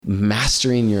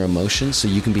mastering your emotions so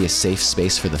you can be a safe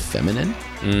space for the feminine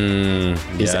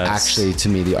is actually, to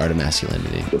me, the art of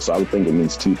masculinity. So I would think it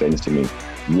means two things to me.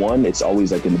 One, it's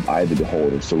always like in the eye of the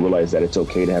beholder. So realize that it's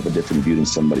okay to have a different view than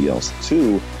somebody else.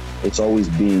 Two, it's always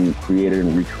being created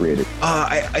and recreated.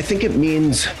 I think it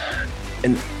means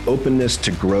an openness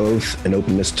to growth, an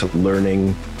openness to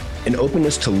learning, an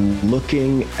openness to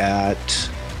looking at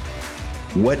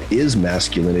what is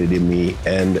masculinity to me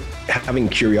and having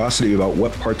curiosity about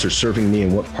what parts are serving me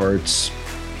and what parts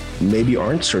maybe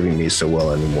aren't serving me so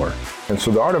well anymore. And so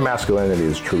the art of masculinity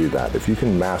is truly that. If you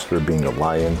can master being a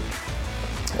lion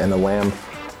and a lamb,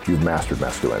 you've mastered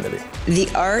masculinity. The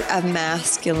art of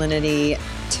masculinity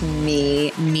to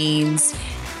me means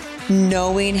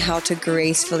knowing how to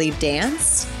gracefully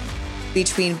dance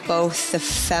between both the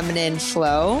feminine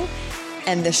flow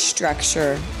and the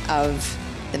structure of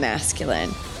the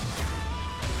masculine.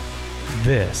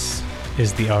 This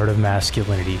is The Art of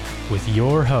Masculinity with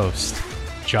your host,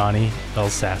 Johnny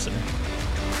Elsasser.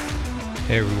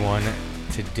 Hey everyone,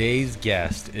 today's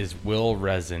guest is Will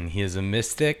Rezin. He is a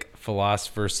mystic,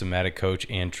 philosopher, somatic coach,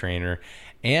 and trainer,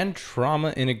 and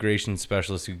trauma integration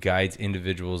specialist who guides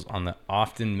individuals on the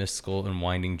often mystical and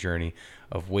winding journey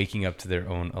of waking up to their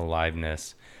own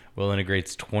aliveness. Will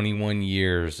integrates 21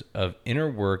 years of inner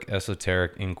work,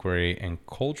 esoteric inquiry, and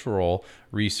cultural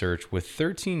research with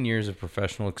 13 years of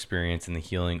professional experience in the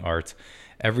healing arts.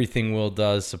 Everything Will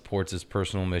does supports his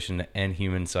personal mission to end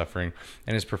human suffering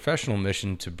and his professional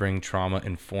mission to bring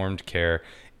trauma-informed care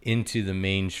into the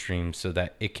mainstream so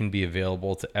that it can be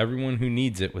available to everyone who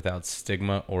needs it without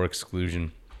stigma or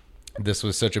exclusion. This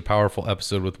was such a powerful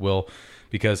episode with Will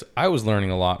because I was learning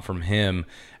a lot from him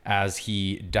as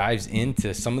he dives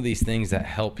into some of these things that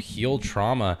help heal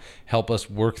trauma, help us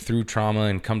work through trauma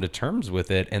and come to terms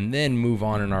with it, and then move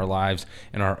on in our lives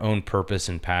and our own purpose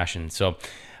and passion. So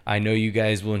I know you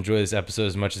guys will enjoy this episode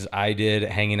as much as I did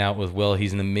hanging out with Will.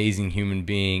 He's an amazing human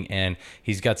being, and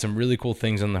he's got some really cool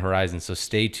things on the horizon. So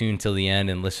stay tuned till the end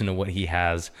and listen to what he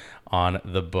has on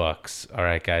the books. All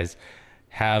right, guys,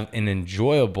 have an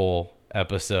enjoyable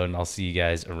episode, and I'll see you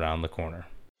guys around the corner.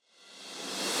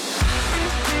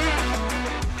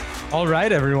 All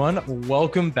right, everyone.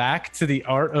 Welcome back to The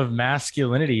Art of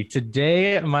Masculinity.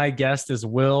 Today, my guest is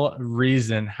Will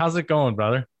Rezin. How's it going,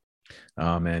 brother?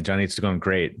 Oh, man, Johnny, it's going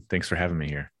great. Thanks for having me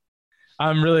here.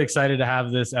 I'm really excited to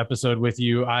have this episode with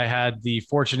you. I had the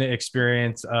fortunate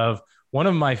experience of one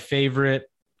of my favorite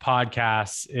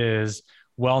podcasts is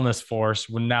Wellness Force,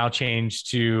 will now change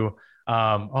to,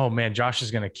 oh man, Josh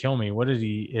is going to kill me. What did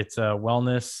he, it's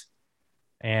wellness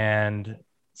and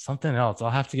something else.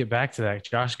 I'll have to get back to that.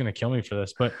 Josh is going to kill me for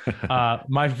this, but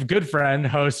my good friend,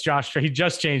 host Josh, he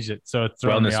just changed it. So it's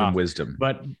throwing me off. Wellness and Wisdom.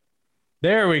 But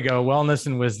there we go. Wellness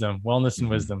and Wisdom. Wellness and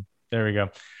Wisdom. There we go.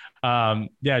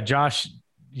 Yeah, Josh,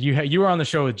 you were on the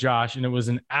show with Josh, and it was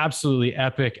an absolutely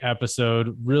epic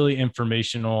episode, really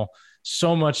informational,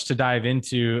 so much to dive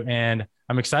into. And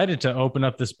I'm excited to open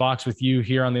up this box with you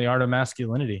here on The Art of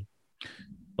Masculinity.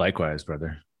 Likewise,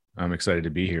 brother. I'm excited to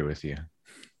be here with you.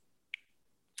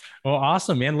 Well,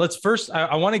 awesome, man. Let's first,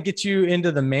 I want to get you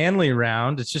into the manly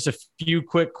round. It's just a few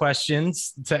quick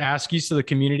questions to ask you so the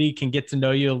community can get to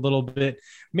know you a little bit,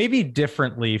 maybe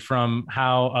differently from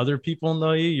how other people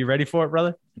know you. You ready for it,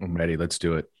 brother? I'm ready. Let's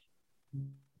do it.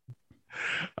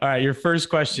 All right. Your first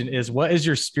question is, what is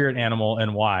your spirit animal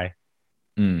and why?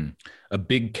 A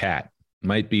big cat.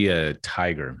 Might be a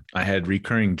tiger. I had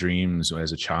recurring dreams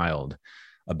as a child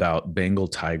about Bengal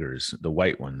tigers, the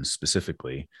white ones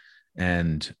specifically.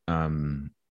 And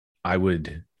I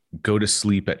would go to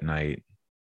sleep at night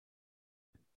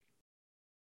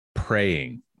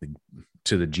praying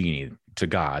to the genie, to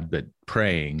God, but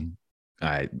praying.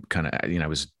 I kind of, I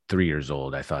was 3 years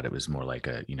old. I thought it was more like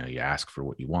a, you ask for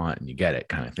what you want and you get it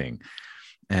kind of thing.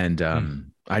 And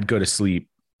I'd go to sleep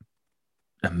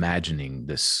imagining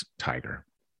this tiger.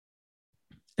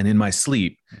 And in my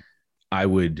sleep, I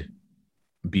would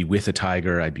be with a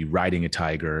tiger, I'd be riding a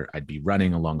tiger, I'd be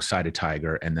running alongside a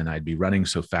tiger, and then I'd be running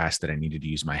so fast that I needed to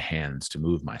use my hands to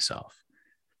move myself.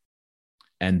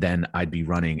 And then I'd be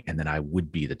running, and then I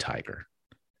would be the tiger.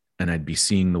 And I'd be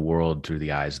seeing the world through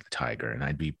the eyes of the tiger, and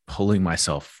I'd be pulling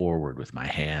myself forward with my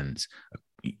hands.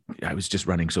 I was just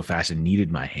running so fast and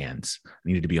needed my hands. I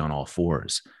needed to be on all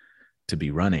fours to be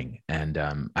running. And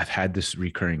I've had this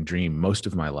recurring dream most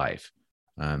of my life,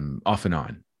 off and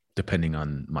on, depending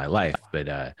on my life.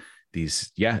 But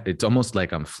it's almost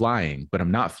like I'm flying, but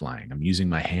I'm not flying. I'm using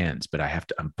my hands, but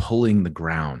I'm pulling the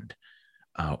ground,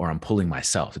 or I'm pulling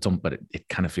myself. But it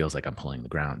kind of feels like I'm pulling the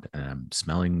ground, and I'm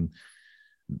smelling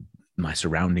my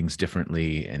surroundings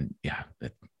differently. And yeah,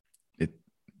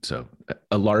 So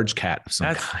a large cat of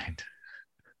some kind.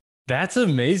 That's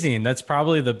amazing. That's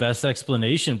probably the best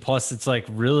explanation. Plus it's like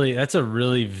really, that's a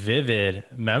really vivid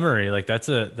memory. Like that's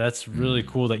really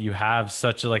cool that you have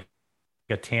such a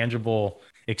tangible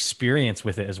experience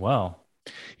with it as well.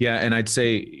 Yeah. And I'd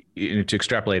say, to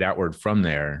extrapolate outward from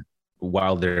there,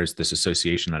 while there's this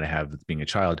association that I have with being a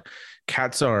child,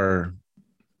 cats they're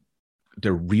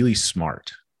really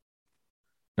smart.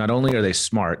 Not only are they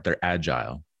smart, they're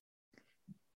agile.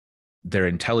 Their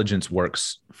intelligence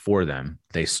works for them.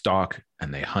 They stalk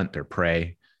and they hunt their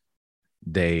prey.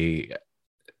 They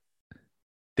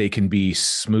can be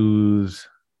smooth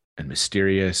and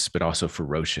mysterious, but also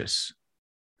ferocious.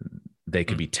 They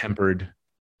can be tempered,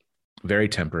 very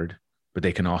tempered, but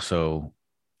they can also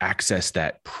access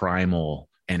that primal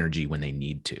energy when they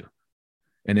need to.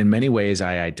 And in many ways,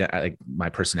 my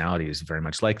personality is very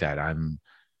much like that. I'm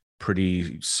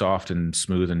pretty soft and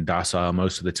smooth and docile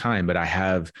most of the time, but I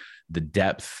have the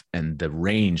depth and the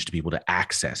range to be able to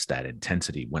access that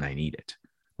intensity when I need it,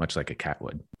 much like a cat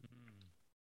would.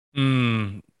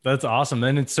 That's awesome.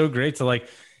 And it's so great to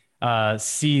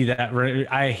see that.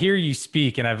 I hear you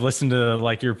speak, and I've listened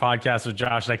to your podcast with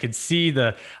Josh. I can see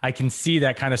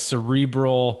that kind of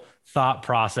cerebral thought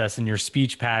process in your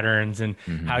speech patterns and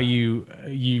how you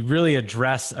really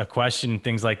address a question,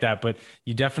 things like that. But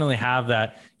you definitely have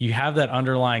that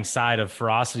underlying side of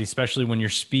ferocity, especially when you're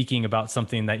speaking about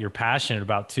something that you're passionate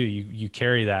about too. You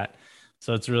carry that.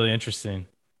 So it's really interesting.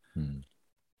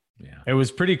 Yeah. It was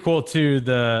pretty cool too.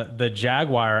 The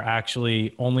jaguar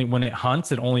actually only, when it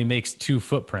hunts, it only makes 2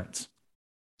 footprints.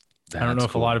 I don't know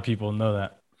if a lot of people know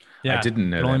that. Yeah. I didn't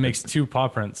know it only makes 2 paw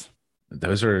prints.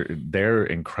 They're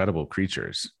incredible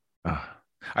creatures.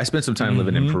 I spent some time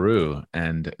living in Peru,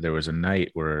 and there was a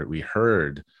night where we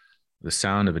heard the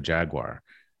sound of a jaguar,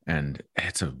 and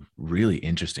it's a really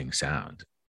interesting sound.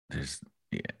 There's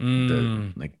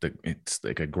it's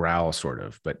like a growl sort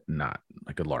of, but not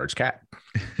like a large cat.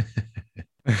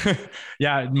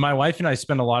 Yeah. My wife and I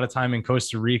spend a lot of time in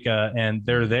Costa Rica, and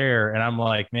they're there, and I'm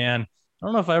like, man, I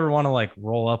don't know if I ever want to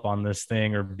roll up on this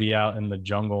thing or be out in the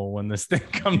jungle when this thing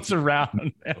comes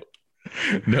around.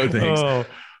 No thanks. Oh,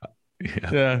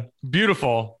 yeah.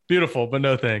 Beautiful, but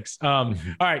no thanks. All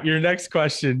right. Your next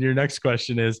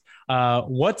question is,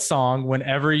 what song,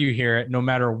 whenever you hear it, no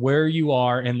matter where you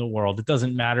are in the world, it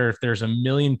doesn't matter if there's a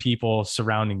million people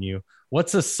surrounding you,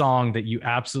 what's a song that you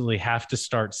absolutely have to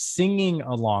start singing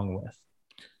along with?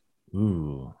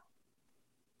 Ooh,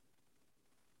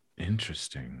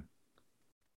 interesting.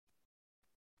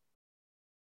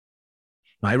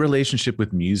 My relationship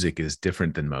with music is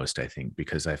different than most, I think,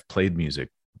 because I've played music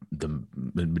the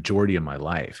majority of my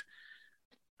life.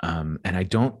 And I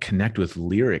don't connect with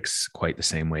lyrics quite the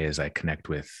same way as I connect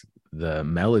with the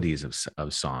melodies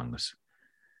of songs.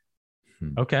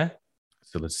 Okay.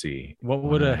 So let's see. What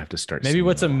would I have to start? Maybe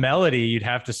what's a melody you'd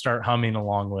have to start humming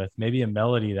along with?Maybe a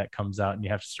melody that comes out and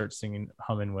you have to start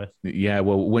humming with. Yeah.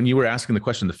 Well, when you were asking the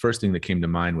question, the first thing that came to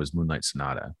mind was Moonlight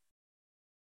Sonata.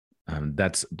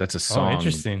 That's a song. Oh,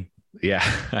 interesting. Yeah,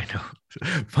 I know.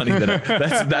 Funny that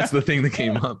that's the thing that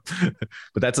came up.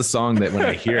 But that's a song that when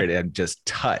I hear it, I'm just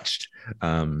touched,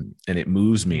 and it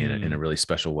moves me in a really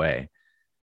special way.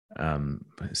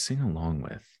 But sing along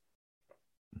with.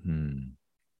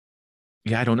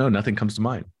 Yeah, I don't know. Nothing comes to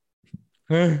mind.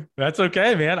 That's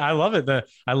okay, man. I love it.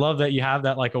 I love that you have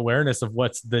that awareness of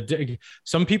what's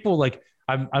some people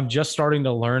I'm just starting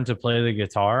to learn to play the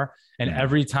guitar. And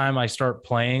every time I start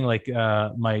playing,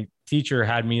 my teacher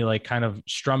had me kind of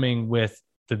strumming with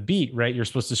the beat, right? You're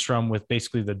supposed to strum with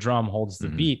basically the drum holds the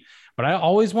beat, but I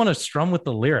always want to strum with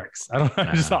the lyrics.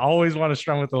 I just always want to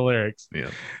strum with the lyrics. Yeah.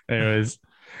 Anyways,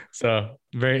 so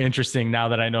very interesting now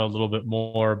that I know a little bit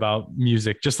more about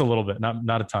music, just a little bit,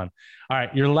 not a ton. All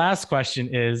right. Your last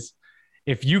question is,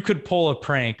 if you could pull a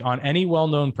prank on any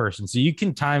well-known person, so you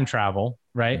can time travel,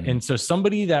 right? And so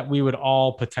somebody that we would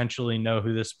all potentially know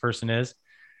who this person is,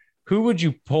 who would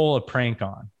you pull a prank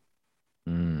on?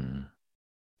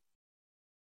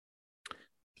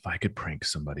 If I could prank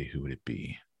somebody, who would it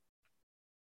be?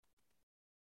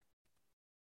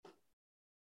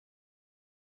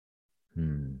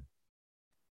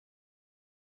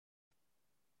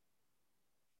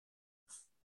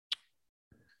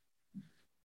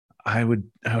 I would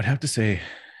have to say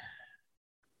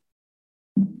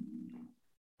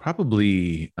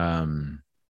probably oh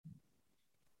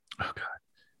God.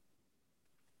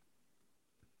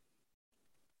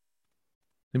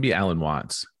 Maybe Alan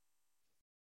Watts.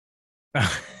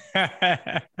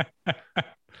 That'd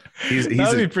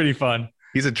be pretty fun.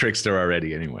 He's a trickster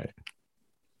already anyway.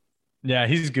 Yeah,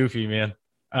 he's goofy, man.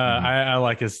 I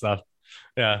like his stuff.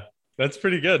 Yeah, That's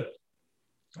pretty good.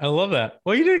 I love that.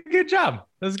 Well, you did a good job.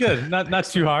 That's good. Not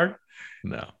too hard.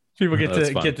 No. People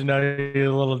get to know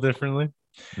you a little differently.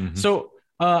 Mm-hmm. So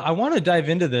I want to dive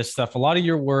into this stuff. A lot of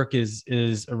your work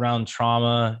is around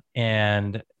trauma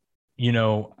and,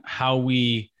 how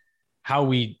we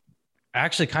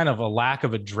actually kind of a lack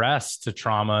of address to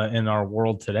trauma in our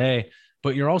world today.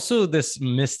 But you're also this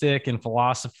mystic and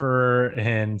philosopher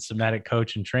and somatic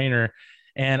coach and trainer.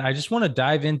 And I just want to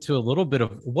dive into a little bit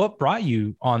of what brought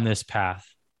you on this path.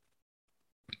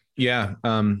 Yeah.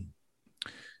 Well,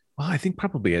 I think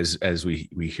probably as we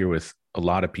hear with a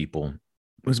lot of people,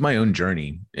 it was my own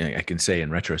journey. I can say in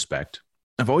retrospect,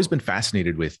 I've always been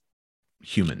fascinated with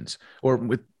humans or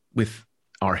with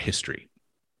our history,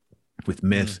 with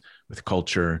myth, with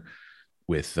culture,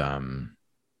 with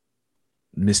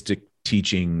mystic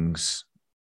teachings.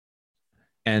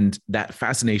 And that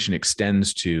fascination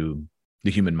extends to the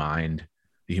human mind,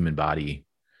 the human body,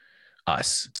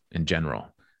 us in general.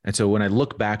 And so when I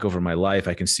look back over my life,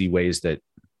 I can see ways that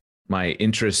my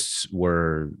interests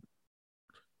were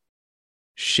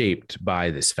shaped by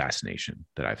this fascination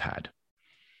that I've had.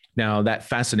 Now, that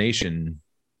fascination,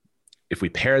 if we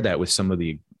pair that with some of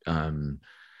the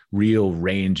real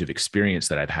range of experience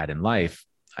that I've had in life,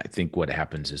 I think what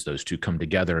happens is those two come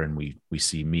together and we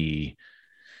see me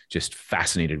just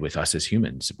fascinated with us as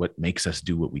humans. What makes us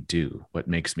do what we do? What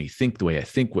makes me think the way I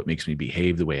think? What makes me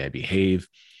behave the way I behave?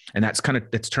 And that's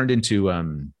turned into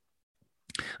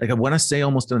like I want to say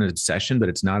almost an obsession, but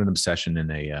it's not an obsession in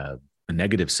a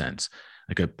negative sense,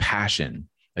 like a passion,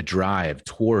 a drive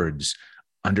towards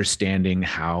understanding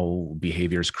how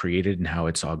behavior is created and how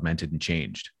it's augmented and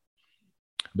changed.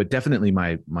 But definitely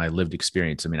my lived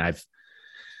experience. I mean,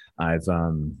 I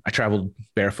traveled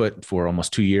barefoot for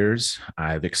almost 2 years.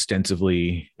 I've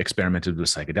extensively experimented with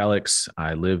psychedelics.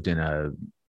 I lived in a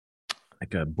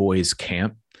boys'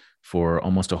 camp for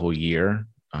almost a whole year.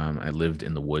 I lived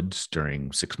in the woods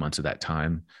during 6 months of that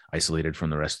time, isolated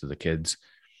from the rest of the kids.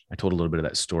 I told a little bit of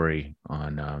that story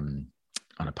on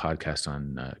a podcast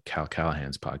on Cal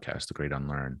Callahan's podcast, The Great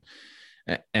Unlearn.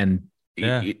 And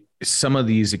some of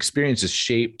these experiences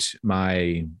shaped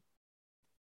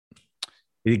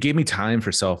it gave me time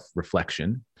for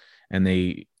self-reflection, and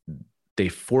they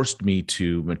forced me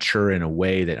to mature in a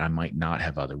way that I might not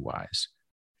have otherwise.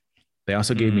 They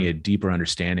also gave me a deeper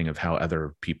understanding of how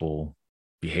other people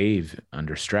behave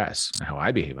under stress and how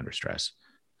I behave under stress.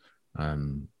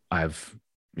 I've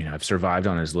survived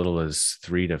on as little as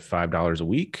 $3 to $5 a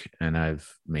week, and I've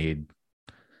made,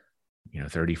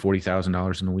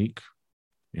 $30,000-$40,000 in a week.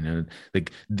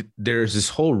 There's this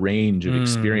whole range of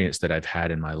experience that I've had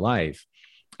in my life.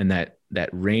 And that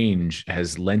range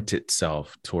has lent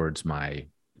itself towards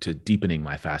to deepening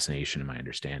my fascination and my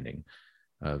understanding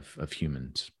of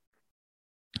humans.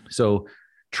 So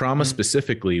trauma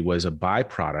specifically was a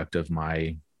byproduct of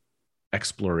my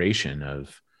exploration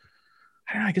of,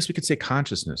 I guess we could say,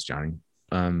 consciousness, Johnny.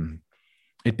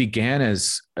 It began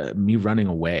as me running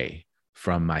away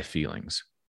from my feelings.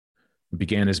 It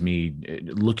began as me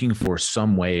looking for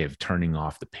some way of turning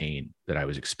off the pain that I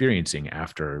was experiencing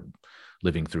after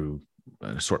living through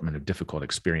an assortment of difficult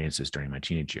experiences during my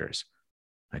teenage years.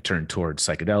 I turned towards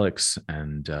psychedelics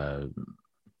and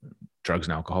drugs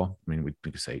and alcohol. I mean, we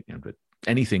could say, but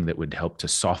anything that would help to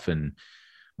soften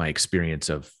my experience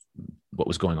of what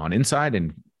was going on inside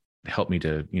and help me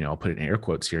to, I'll put it in air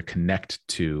quotes here, connect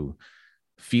to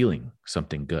feeling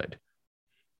something good.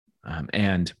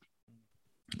 And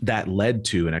that led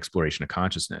to an exploration of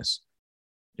consciousness,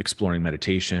 exploring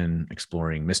meditation,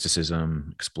 exploring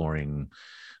mysticism, exploring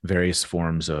various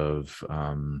forms of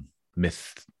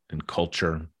myth and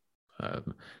culture,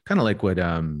 kind of like what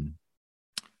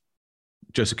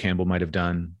Joseph Campbell might have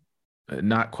done.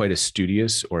 Not quite as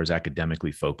studious or as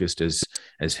academically focused as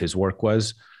his work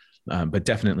was, but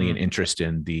definitely an interest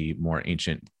in the more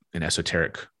ancient and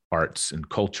esoteric arts and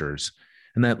cultures.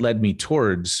 And that led me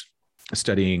towards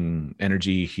studying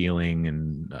energy healing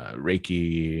and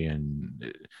Reiki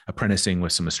and apprenticing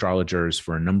with some astrologers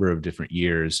for a number of different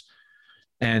years.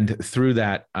 And through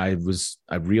that, I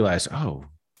realized,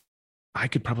 I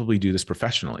could probably do this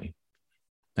professionally.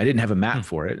 I didn't have a map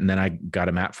for it. And then I got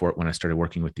a map for it when I started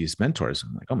working with these mentors.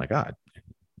 I'm like, oh my God,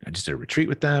 I just did a retreat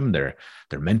with them. They're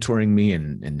mentoring me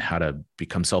in how to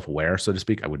become self-aware, so to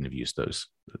speak. I wouldn't have used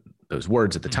those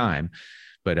words at the time,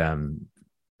 but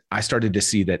I started to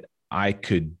see that I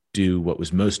could do what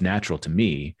was most natural to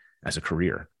me as a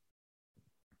career.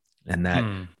 And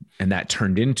that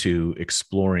turned into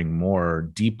exploring more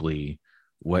deeply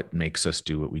what makes us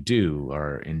do what we do,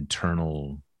 our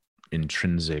internal,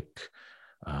 intrinsic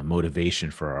motivation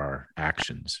for our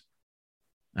actions.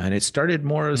 And it started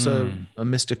more as a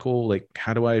mystical, like,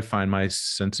 how do I find my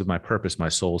sense of my purpose, my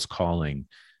soul's calling?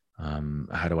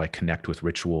 How do I connect with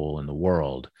ritual in the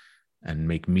world and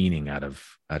make meaning out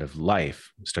of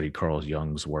life? Studied Carl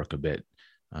Jung's work a bit.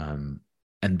 And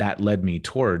that led me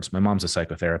towards, my mom's a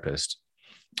psychotherapist.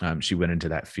 She went into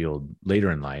that field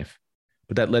later in life,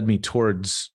 but that led me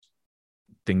towards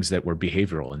things that were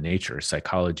behavioral in nature,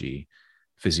 psychology,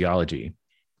 physiology.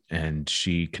 And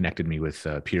she connected me with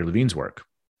Peter Levine's work.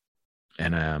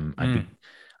 And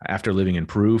after living in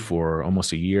Peru for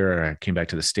almost a year, I came back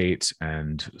to the States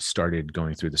and started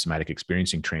going through the somatic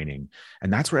experiencing training.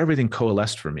 And that's where everything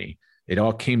coalesced for me. It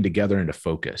all came together into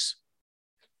focus.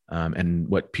 And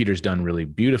what Peter's done really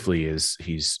beautifully is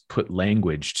he's put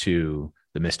language to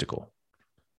the mystical,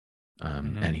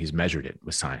 and he's measured it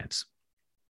with science.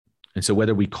 And so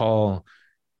whether we call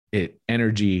it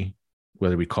energy,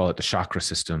 whether we call it the chakra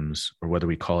systems, or whether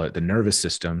we call it the nervous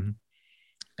system,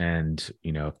 and,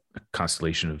 a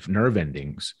constellation of nerve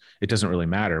endings, it doesn't really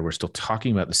matter. We're still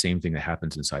talking about the same thing that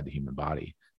happens inside the human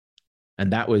body.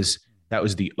 And that was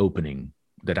the opening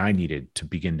that I needed to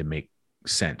begin to make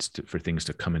sense, for things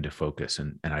to come into focus.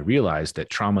 And I realized that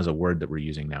trauma is a word that we're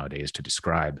using nowadays to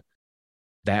describe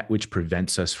that which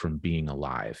prevents us from being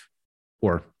alive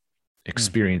or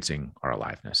experiencing our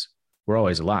aliveness. We're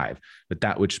always alive, but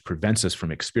that which prevents us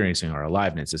from experiencing our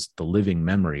aliveness is the living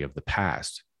memory of the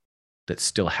past that's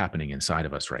still happening inside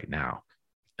of us right now.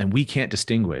 And we can't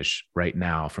distinguish right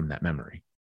now from that memory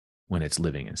when it's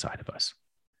living inside of us.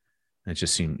 And it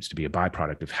just seems to be a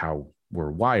byproduct of how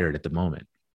we're wired at the moment,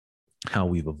 how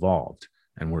we've evolved,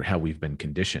 and how we've been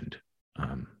conditioned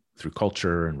through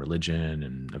culture and religion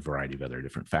and a variety of other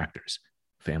different factors,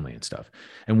 family and stuff.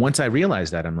 And once I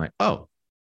realized that, I'm like, oh,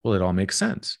 well, it all makes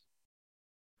sense.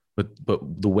 But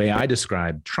the way I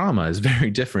describe trauma is very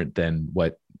different than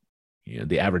what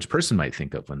the average person might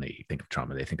think of when they think of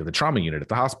trauma. They think of the trauma unit at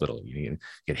the hospital. You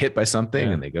get hit by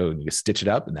something and they go and you stitch it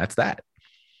up, and that's that.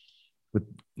 But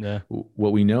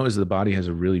what we know is the body has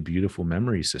a really beautiful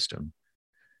memory system.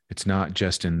 It's not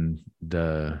just in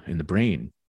the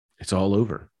brain. It's all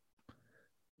over.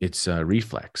 It's a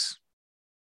reflex.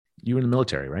 You were in the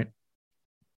military, right?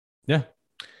 Yeah.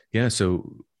 Yeah.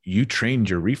 So you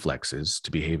trained your reflexes to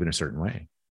behave in a certain way,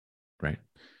 right?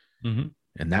 Mm-hmm.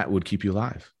 And that would keep you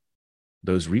alive.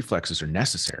 Those reflexes are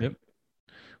necessary. Yep.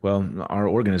 Well, our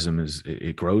organism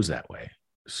it grows that way.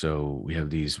 So we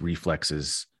have these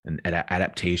reflexes and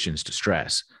adaptations to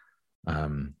stress.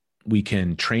 We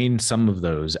can train some of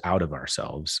those out of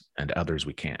ourselves and others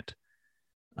we can't.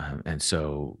 And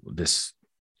so this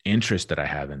interest that I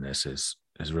have in this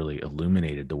has really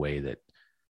illuminated the way that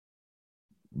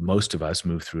most of us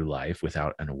move through life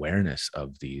without an awareness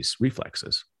of these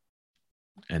reflexes.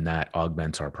 And that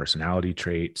augments our personality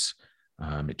traits.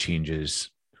 It changes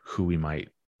who we might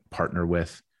partner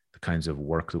with, the kinds of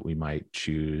work that we might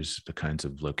choose, the kinds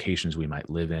of locations we might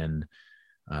live in,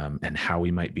 and how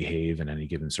we might behave in any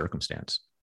given circumstance.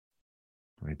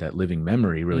 Right? That living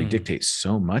memory really dictates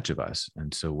so much of us.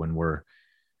 And so when we're,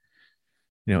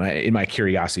 in my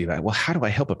curiosity about, well, how do I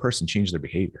help a person change their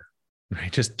behavior?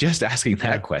 Right? Just asking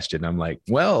that question, I'm like,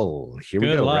 well, here we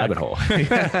go, rabbit hole.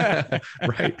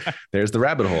 Right. There's the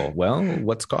rabbit hole. Well,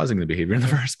 what's causing the behavior in the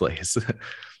first place?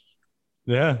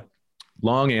 Yeah.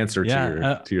 Long answer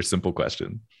to your simple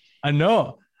question. I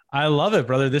know. I love it,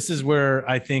 brother. This is where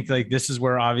I think this is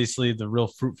where obviously the real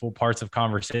fruitful parts of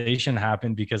conversation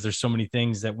happen, because there's so many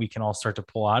things that we can all start to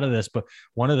pull out of this. But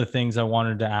one of the things I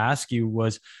wanted to ask you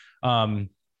was,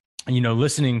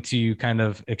 listening to you kind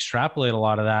of extrapolate a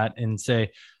lot of that and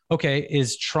say, okay,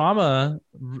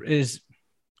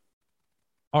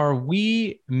 are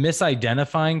we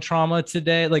misidentifying trauma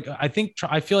today? Like, I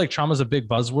feel like trauma is a big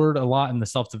buzzword a lot in the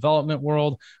self-development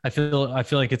world. I feel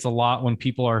like it's a lot when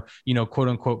people are, quote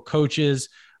unquote coaches.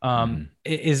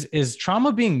 Is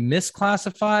trauma being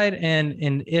misclassified?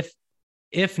 And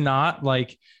if not,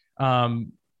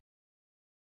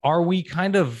 are we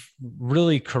kind of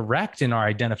really correct in our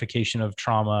identification of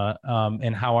trauma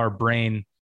and how our brain,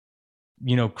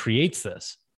 creates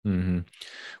this? Mm-hmm.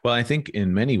 Well, I think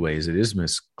in many ways it is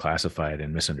misclassified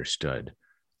and misunderstood.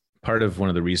 Part of one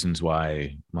of the reasons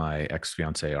why my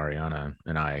ex-fiancée Ariana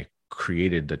and I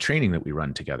created the training that we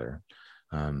run together.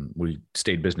 We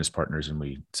stayed business partners and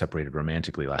we separated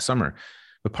romantically last summer.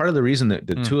 But part of the reason that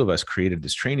the two of us created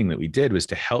this training that we did was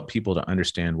to help people to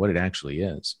understand what it actually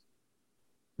is.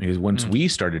 Because once we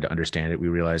started to understand it, we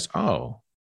realized, oh,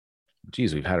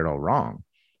 geez, we've had it all wrong.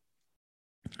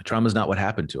 Trauma is not what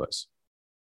happened to us.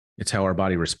 It's how our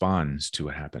body responds to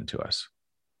what happened to us.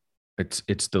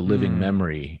 It's the living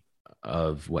memory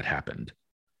of what happened.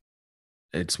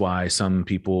 It's why some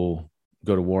people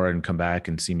go to war and come back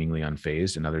and seemingly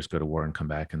unfazed, and others go to war and come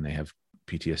back and they have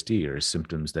PTSD or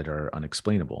symptoms that are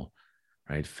unexplainable,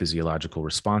 right? Physiological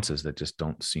responses that just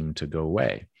don't seem to go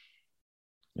away.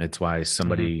 It's why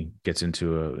somebody gets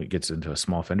into a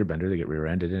small fender bender, they get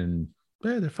rear-ended, and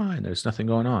they're fine. There's nothing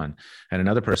going on. And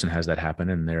another person has that happen,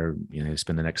 and they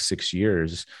spend the next 6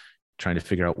 years trying to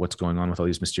figure out what's going on with all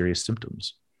these mysterious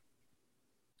symptoms.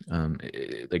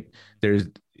 There's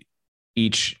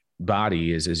each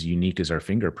body is as unique as our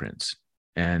fingerprints,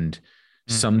 and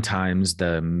sometimes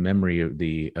the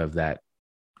memory of that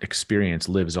experience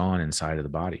lives on inside of the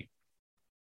body.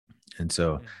 And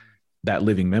so that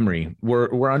living memory,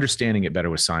 we're understanding it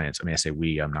better with science. I mean, I say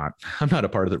we, I'm not a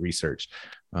part of the research.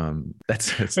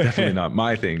 That's definitely not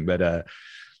my thing, but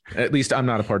at least I'm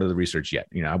not a part of the research yet.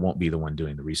 I won't be the one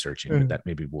doing the researching, but that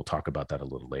maybe we'll talk about that a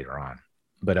little later on.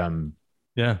 But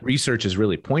research is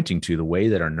really pointing to the way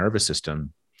that our nervous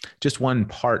system, just one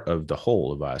part of the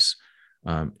whole of us,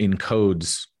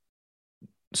 encodes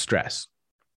stress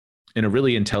in a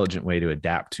really intelligent way to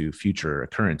adapt to future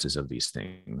occurrences of these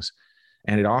things.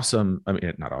 And it also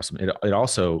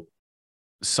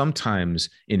sometimes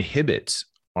inhibits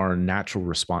our natural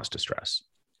response to stress.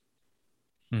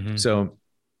 So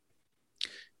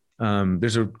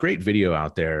there's a great video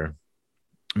out there.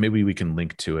 Maybe we can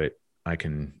link to it. I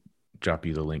can drop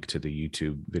you the link to the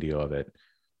YouTube video of it.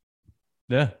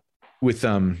 Yeah. With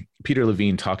Peter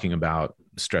Levine talking about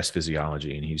stress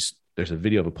physiology. And there's a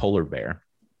video of a polar bear.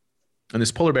 And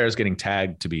this polar bear is getting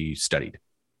tagged to be studied.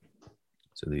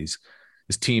 So this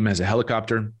team has a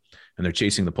helicopter, and they're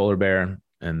chasing the polar bear,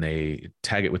 and they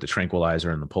tag it with the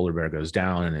tranquilizer, and the polar bear goes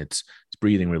down, and it's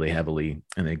breathing really heavily,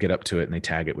 and they get up to it and they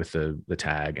tag it with the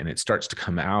tag, and it starts to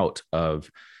come out of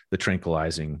the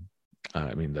tranquilizing.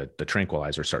 The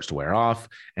tranquilizer starts to wear off,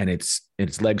 and its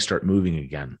legs start moving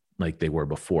again like they were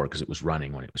before, because it was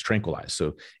running when it was tranquilized.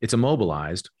 So it's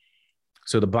immobilized.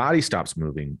 So the body stops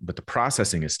moving, but the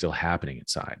processing is still happening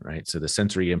inside, right? So the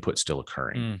sensory input's still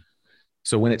occurring.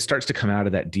 So when it starts to come out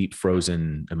of that deep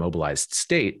frozen immobilized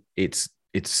state, its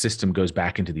system goes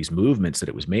back into these movements that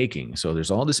it was making. So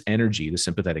there's all this energy, the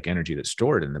sympathetic energy that's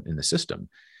stored in the system.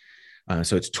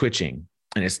 So it's twitching,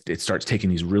 and it starts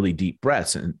taking these really deep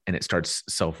breaths, and it starts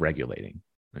self-regulating.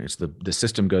 Right? So the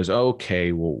system goes,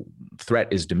 okay, well, threat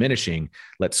is diminishing.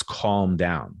 Let's calm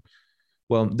down.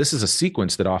 Well, this is a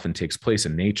sequence that often takes place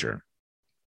in nature.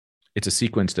 It's a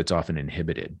sequence that's often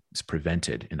inhibited. It's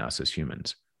prevented in us as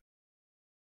humans.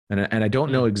 And I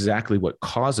don't know exactly what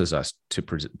causes us to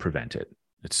prevent it.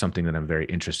 It's something that I'm very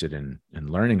interested in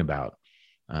learning about.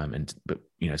 But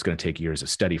it's going to take years of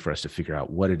study for us to figure out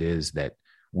what it is that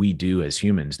we do as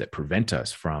humans that prevent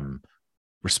us from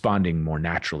responding more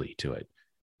naturally to it.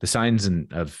 The signs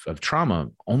of trauma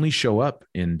only show up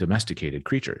in domesticated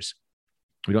creatures.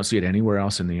 We don't see it anywhere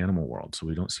else in the animal world. So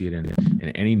we don't see it in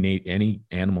any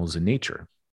animals in nature.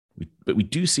 But we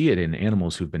do see it in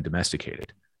animals who've been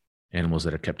domesticated, animals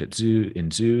that are kept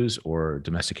in zoos, or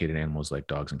domesticated animals like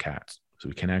dogs and cats. So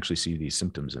we can actually see these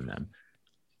symptoms in them.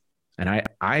 And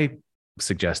I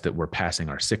suggest that we're passing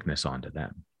our sickness on to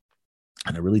them.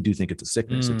 And I really do think it's a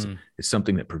sickness. It's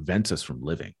something that prevents us from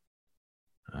living.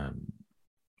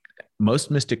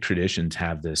 Most mystic traditions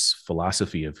have this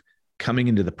philosophy of coming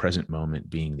into the present moment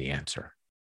being the answer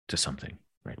to something,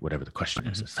 right? Whatever the question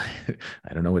is.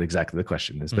 I don't know what exactly the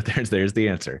question is, but there's the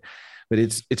answer. But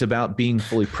it's about being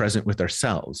fully present with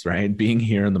ourselves, right? Being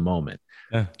here in the moment.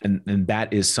 Yeah. And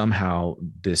that is somehow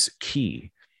this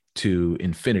key to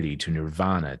infinity, to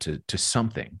nirvana, to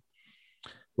something.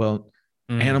 Well,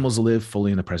 animals live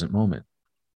fully in the present moment.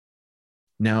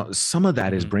 Now, some of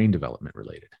that is brain development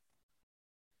related.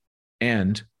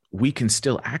 And we can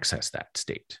still access that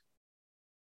state.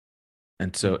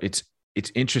 And so it's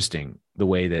interesting the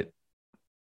way that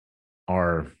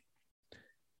our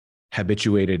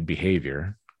habituated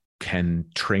behavior can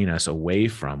train us away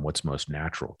from what's most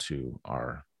natural to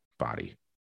our body.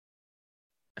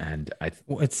 And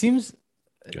it seems,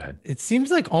 go ahead. It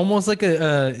seems like almost like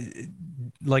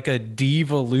a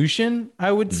devolution,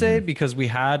 I would say, because we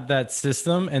had that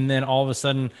system, and then all of a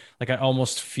sudden, like, I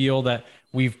almost feel that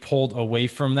we've pulled away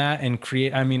from that and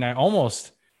I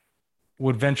almost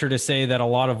would venture to say that a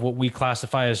lot of what we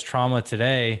classify as trauma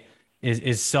today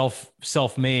is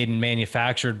self-made and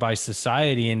manufactured by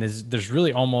society, and there's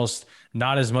really almost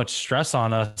not as much stress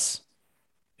on us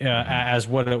as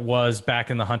what it was back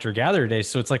in the hunter-gatherer days.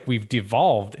 So it's like we've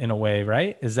devolved in a way,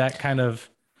 right? Is that kind of...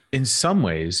 In some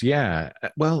ways, yeah.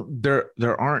 Well, there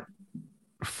aren't,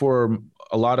 for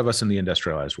a lot of us in the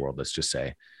industrialized world, let's just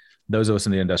say, those of us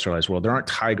in the industrialized world, there aren't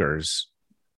tigers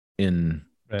in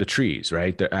the trees,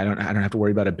 right? I don't have to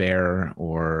worry about a bear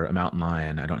or a mountain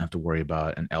lion. I don't have to worry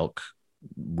about an elk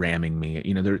ramming me.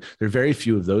 You know, there are very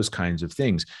few of those kinds of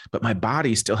things, but my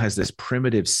body still has this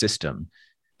primitive system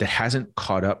that hasn't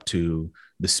caught up to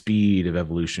the speed of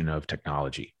evolution of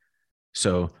technology.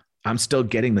 So I'm still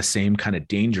getting the same kind of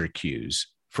danger cues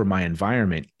for my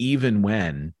environment, even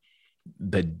when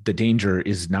the danger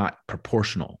is not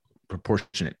proportionate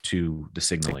to the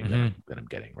signaling that I'm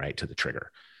getting, right, to the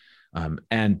trigger.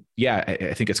 And yeah,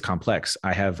 I think it's complex.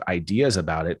 I have ideas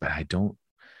about it, but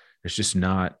there's just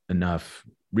not enough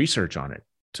research on it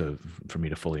for me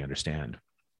to fully understand.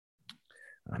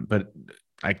 But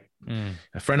a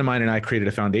friend of mine and I created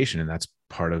a foundation, and that's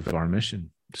part of our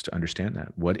mission, just to understand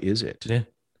that. What is it? Yeah.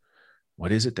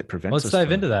 What is it that prevents us? Let's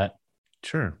dive into that.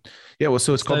 Sure. Yeah. Well,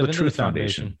 so it's called the Truth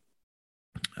Foundation.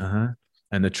 And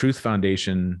the Truth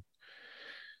Foundation,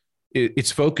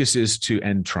 its focus is to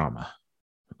end trauma.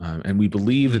 And we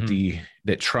believe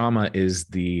that trauma is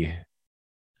the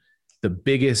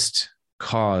biggest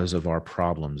cause of our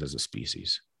problems as a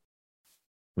species.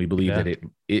 We believe that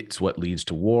it's what leads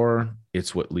to war.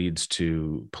 It's what leads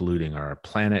to polluting our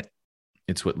planet.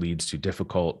 It's what leads to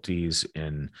difficulties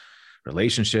in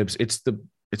relationships. It's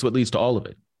what leads to all of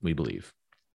it, we believe.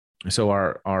 So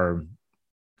our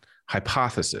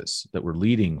hypothesis that we're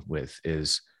leading with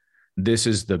is this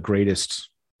is the greatest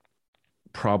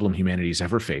problem humanity's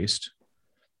ever faced.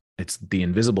 It's the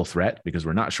invisible threat because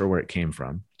we're not sure where it came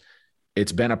from.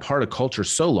 It's been a part of culture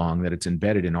so long that it's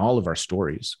embedded in all of our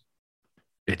stories.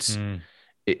 It's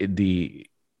the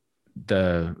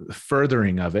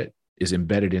furthering of it is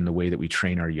embedded in the way that we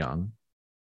train our young.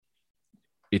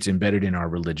 It's embedded in our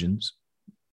religions.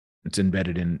 It's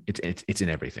embedded in it's in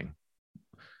everything.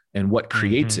 And what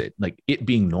creates it, like it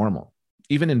being normal,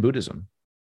 even in Buddhism,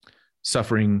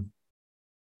 suffering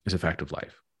is a fact of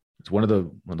life. It's one of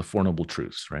the Four Noble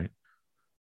Truths, right?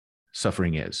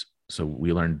 Suffering is. So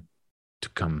we learn to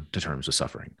come to terms with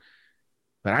suffering.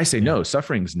 But I say, no,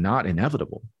 suffering's not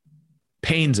inevitable.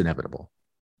 Pain's inevitable.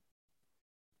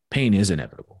 Pain is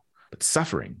inevitable. But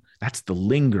suffering, that's the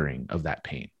lingering of that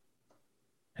pain.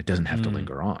 It doesn't have to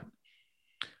linger on.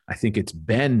 I think it's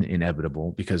been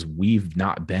inevitable because we've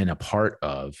not been a part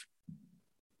of,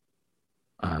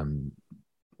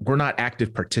 we're not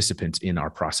active participants in our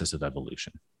process of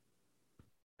evolution.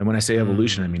 And when I say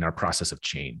evolution, I mean our process of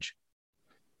change.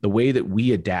 The way that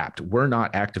we adapt, we're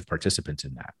not active participants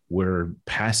in that. We're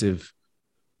passive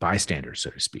bystanders, so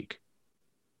to speak.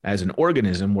 As an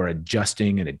organism, we're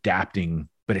adjusting and adapting,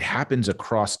 but it happens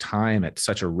across time at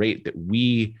such a rate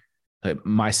that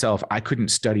myself, I couldn't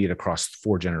study it across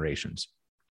 4 generations.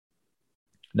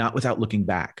 Not without looking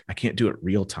back. I can't do it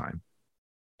real time.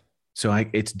 So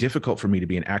it's difficult for me to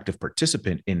be an active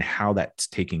participant in how that's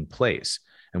taking place.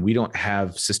 And we don't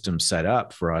have systems set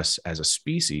up for us as a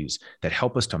species that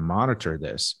help us to monitor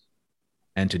this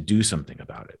and to do something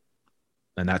about it.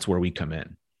 And that's where we come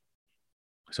in.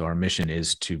 So our mission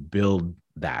is to build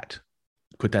that,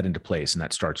 put that into place. And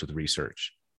that starts with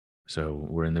research. So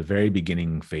we're in the very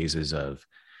beginning phases of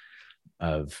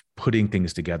putting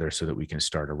things together so that we can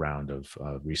start a round of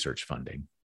research funding.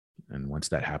 And once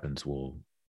that happens, we'll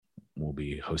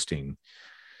be hosting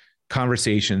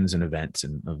conversations and events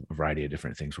and a variety of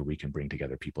different things where we can bring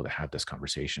together people to have this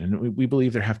conversation. And we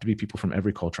believe there have to be people from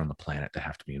every culture on the planet that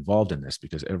have to be involved in this,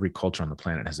 because every culture on the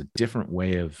planet has a different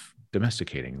way of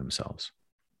domesticating themselves.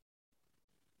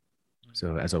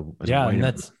 So go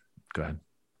ahead.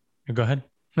 Go ahead.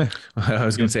 I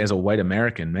was going to say, as a white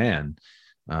American man,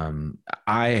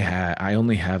 I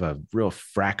only have a real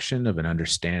fraction of an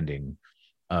understanding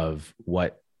of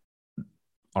what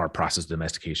our process of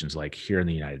domestication is like here in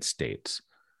the United States.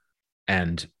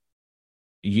 And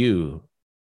you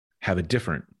have a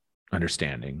different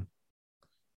understanding,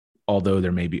 although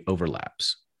there may be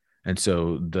overlaps. And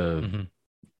so the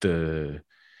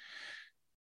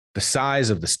size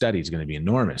of the study is going to be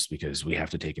enormous, because we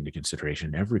have to take into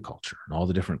consideration every culture and all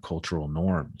the different cultural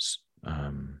norms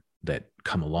that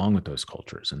come along with those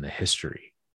cultures and the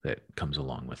history that comes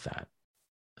along with that,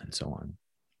 and so on.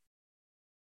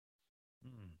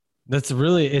 It's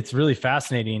really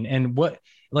fascinating. And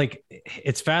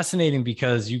it's fascinating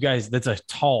because you guys, that's a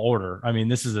tall order. I mean,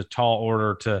 this is a tall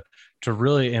order to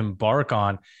really embark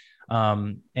on.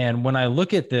 And when I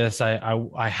look at this, I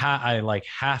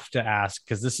have to ask,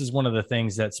 because this is one of the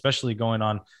things that, especially going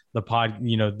on the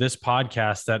this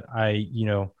podcast that I,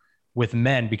 with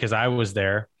men, because I was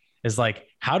there, is like,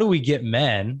 how do we get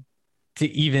men to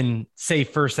even say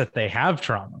first that they have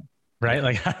trauma? Right?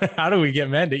 Like, how do we get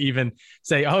men to even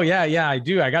say, oh yeah, I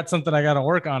do. I got something I got to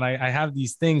work on. I have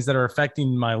these things that are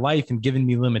affecting my life and giving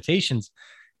me limitations.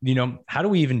 how do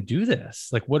we even do this?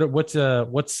 Like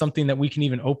what's something that we can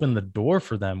even open the door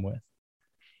for them with?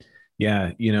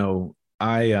 Yeah.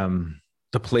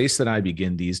 The place that I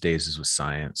begin these days is with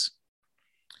science.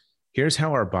 Here's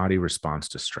how our body responds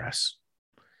to stress.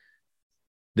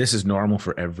 This is normal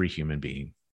for every human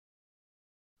being.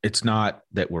 It's not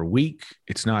that we're weak.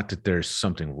 It's not that there's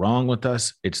something wrong with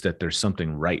us. It's that there's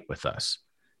something right with us.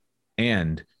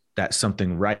 And that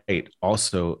something right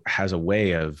also has a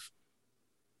way of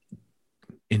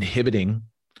inhibiting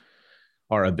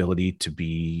our ability to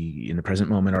be in the present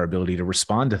moment, our ability to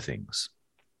respond to things.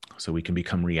 So we can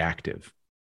become reactive.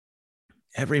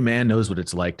 Every man knows what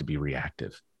it's like to be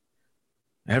reactive.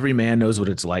 Every man knows what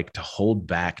it's like to hold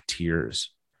back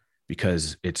tears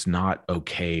because it's not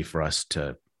okay for us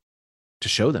to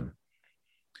show them.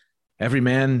 Every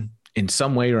man in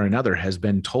some way or another has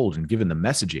been told and given the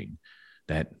messaging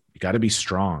that you got to be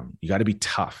strong. You got to be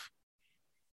tough.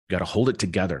 You got to hold it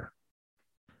together.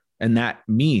 And that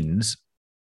means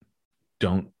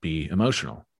don't be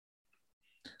emotional.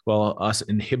 Well, us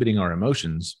inhibiting our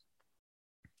emotions,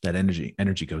 that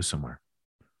energy goes somewhere.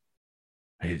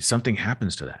 Something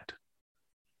happens to that.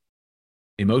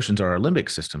 Emotions are our limbic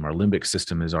system. Our limbic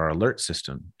system is our alert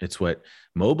system. It's what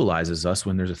mobilizes us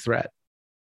when there's a threat.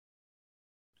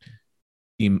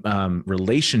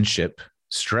 Relationship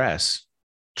stress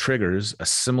triggers a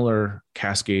similar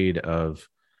cascade of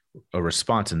a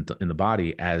response in the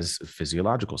body as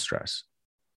physiological stress.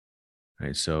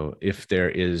 Right. So if there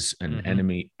is an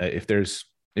enemy,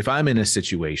 if I'm in a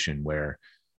situation where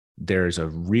there's a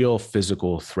real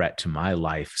physical threat to my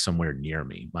life somewhere near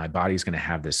me, my body's going to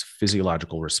have this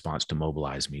physiological response to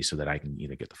mobilize me so that I can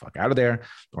either get the fuck out of there,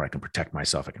 or I can protect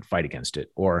myself, I can fight against it,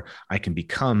 or I can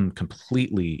become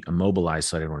completely immobilized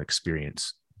so I don't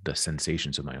experience the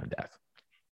sensations of my own death.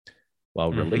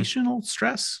 While relational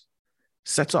stress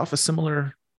sets off a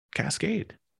similar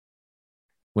cascade.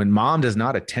 When mom does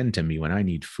not attend to me when I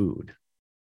need food,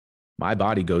 my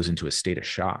body goes into a state of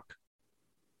shock.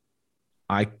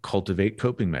 I cultivate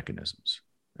coping mechanisms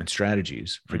and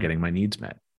strategies for getting my needs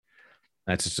met.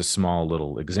 That's just a small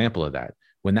little example of that.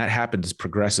 When that happens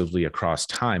progressively across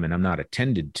time and I'm not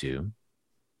attended to,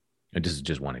 and this is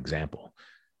just one example,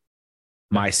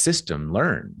 my system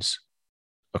learns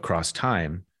across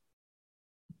time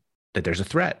that there's a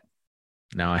threat.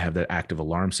 Now I have that active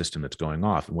alarm system that's going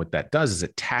off. And what that does is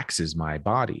it taxes my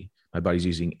body. My body's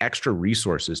using extra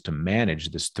resources to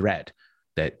manage this threat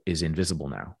that is invisible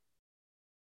now.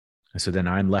 And so then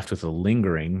I'm left with a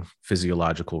lingering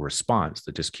physiological response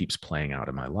that just keeps playing out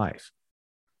in my life.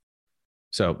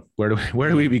 So where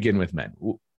do we begin with men?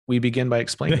 We begin by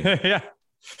explaining. Yeah.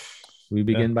 We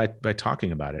begin by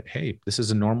talking about it. Hey, this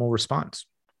is a normal response.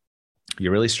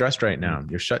 You're really stressed right now.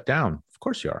 You're shut down. Of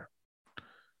course you are.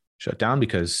 Shut down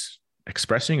because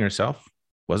expressing yourself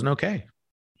wasn't okay.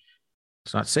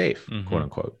 It's not safe, quote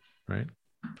unquote, right?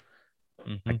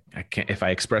 I can't, if I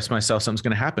express myself, something's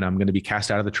going to happen. I'm going to be cast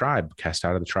out of the tribe. Cast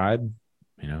out of the tribe,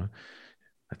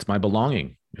 that's my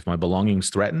belonging. If my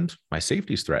belonging's threatened, my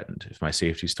safety's threatened. If my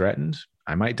safety's threatened,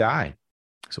 I might die.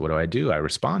 So what do? I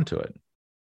respond to it.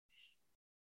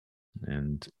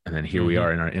 And then here we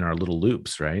are in our little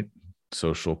loops, right?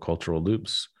 Social, cultural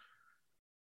loops.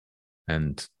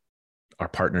 And our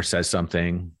partner says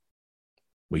something,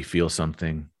 we feel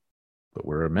something, but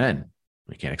we're men.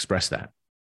 We can't express that.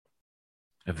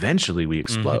 Eventually we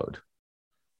explode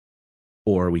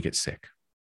or we get sick.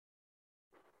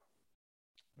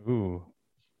 Ooh.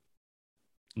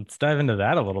 Let's dive into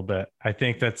that a little bit. I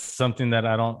think that's something that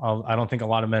I don't think a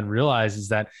lot of men realize is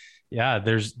that, yeah,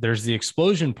 there's the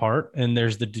explosion part and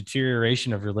there's the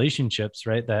deterioration of relationships,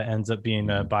 right? That ends up being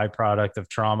a byproduct of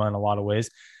trauma in a lot of ways.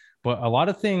 But a lot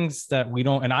of things that we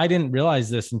don't, and I didn't realize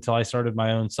this until I started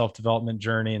my own self-development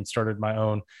journey and started my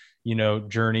own,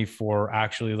 journey for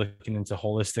actually looking into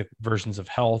holistic versions of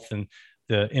health and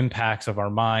the impacts of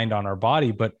our mind on our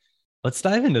body. But let's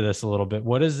dive into this a little bit.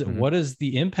 What is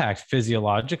the impact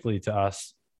physiologically to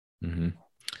us?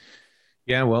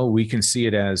 Yeah, well, we can see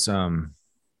it as,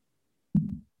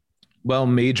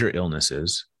 major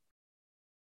illnesses,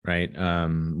 right?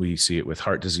 We see it with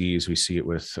heart disease. We see it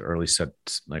with early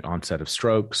onset of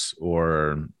strokes,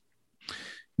 or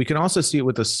we can also see it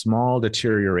with a small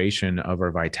deterioration of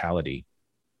our vitality.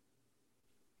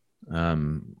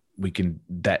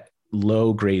 That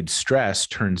low grade stress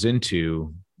turns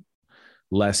into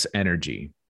less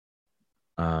energy.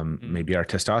 Maybe our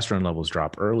testosterone levels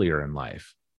drop earlier in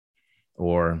life,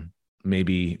 or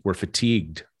maybe we're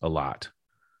fatigued a lot.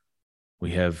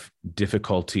 We have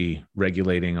difficulty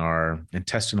regulating our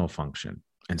intestinal function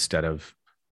instead of,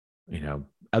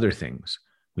 other things.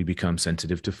 We become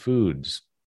sensitive to foods.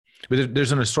 But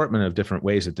there's an assortment of different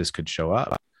ways that this could show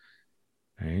up.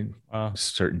 Right? Wow.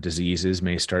 Certain diseases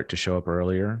may start to show up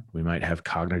earlier. We might have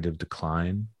cognitive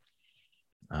decline.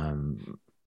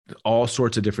 All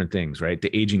sorts of different things, right?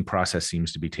 The aging process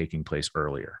seems to be taking place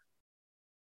earlier.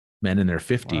 Men in their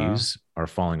 50s are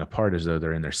falling apart as though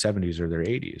they're in their 70s or their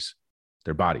 80s,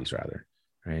 their bodies rather,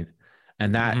 right?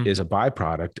 And that is a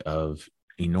byproduct of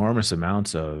enormous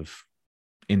amounts of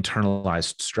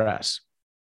internalized stress.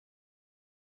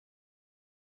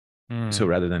 So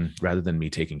rather than me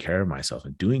taking care of myself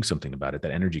and doing something about it,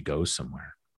 that energy goes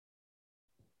somewhere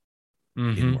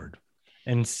inward.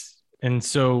 And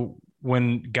so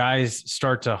when guys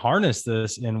start to harness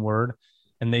this inward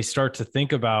and they start to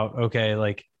think about, okay,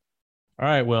 like, all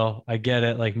right, well, I get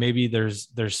it. Like maybe there's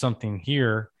something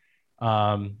here.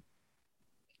 How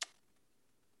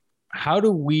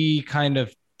do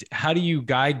you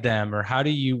guide them, or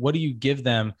what do you give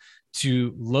them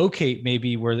to locate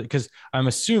maybe where, because I'm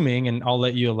assuming, and I'll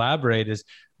let you elaborate, is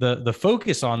the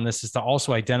focus on this is to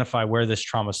also identify where this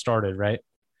trauma started, right?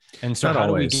 And so how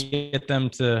do we get them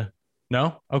to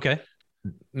know? Okay.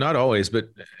 Not always, but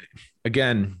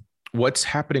again, what's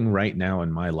happening right now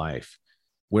in my life?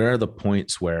 Where are the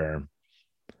points where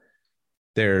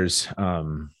there's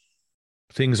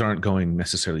things aren't going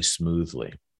necessarily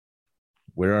smoothly?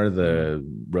 Where are the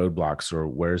roadblocks, or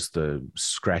where's the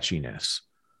scratchiness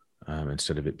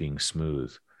instead of it being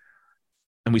smooth?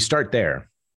 And we start there.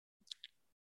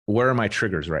 Where are my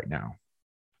triggers right now?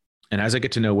 And as I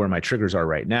get to know where my triggers are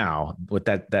right now, what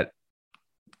that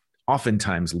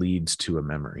oftentimes leads to a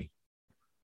memory.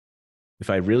 If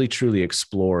I really truly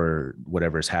explore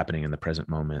whatever's happening in the present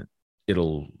moment,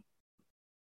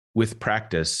 with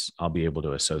practice, I'll be able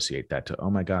to associate that to, oh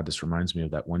my God, this reminds me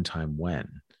of that one time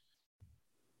when.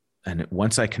 And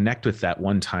once I connect with that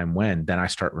one time when, then I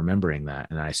start remembering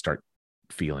that, and I start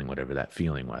feeling whatever that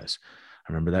feeling was.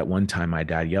 I remember that one time my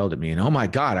dad yelled at me, and oh my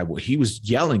God, he was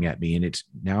yelling at me, and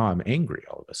now I'm angry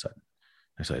all of a sudden.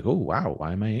 It's like, oh wow,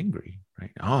 why am I angry?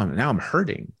 Right? Oh, now I'm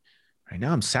hurting. Right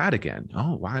now I'm sad again.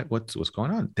 Oh, why? What's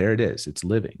going on? There it is. It's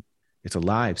living. It's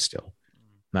alive still.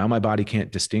 Now my body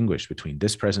can't distinguish between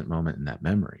this present moment and that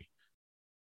memory.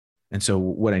 And so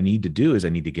what I need to do is I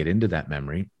need to get into that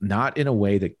memory, not in a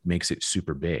way that makes it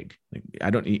super big. Like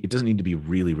it doesn't need to be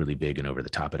really, really big and over the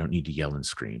top. I don't need to yell and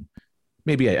scream.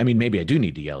 Maybe I do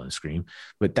need to yell and scream,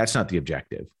 but that's not the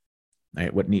objective.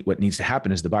 Right? What needs to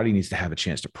happen is the body needs to have a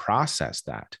chance to process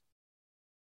that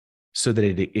so that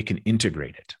it can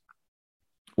integrate it.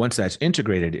 Once that's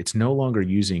integrated, it's no longer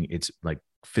using its like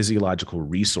physiological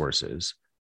resources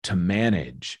to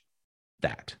manage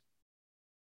that.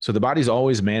 So the body's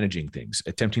always managing things,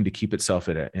 attempting to keep itself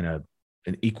in an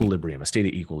equilibrium, a state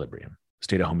of equilibrium, a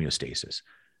state of homeostasis.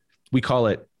 We call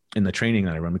it, in the training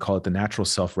that I run, we call it the natural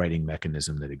self-righting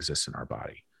mechanism that exists in our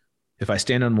body. If I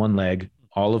stand on one leg,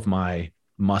 all of my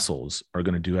muscles are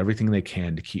going to do everything they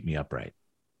can to keep me upright.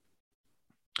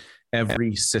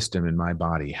 Every system in my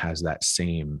body has that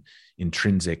same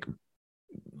intrinsic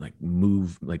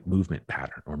movement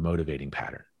pattern or motivating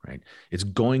pattern, right? It's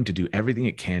going to do everything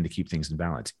it can to keep things in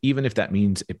balance, even if that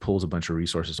means it pulls a bunch of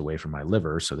resources away from my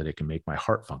liver so that it can make my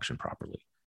heart function properly,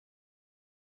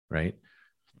 right?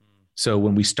 So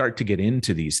when we start to get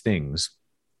into these things,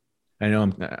 I know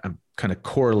I'm kind of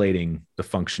correlating the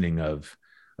functioning of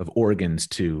organs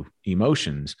to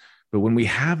emotions, but when we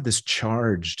have this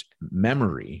charged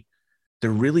memory,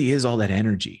 there really is all that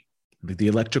energy, the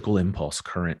electrical impulse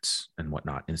currents and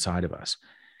whatnot inside of us.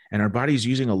 And our body's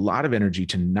using a lot of energy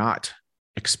to not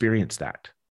experience that,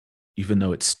 even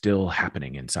though it's still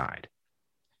happening inside.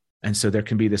 And so there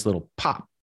can be this little pop,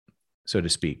 so to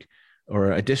speak,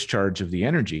 or a discharge of the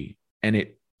energy, and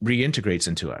it reintegrates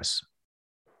into us.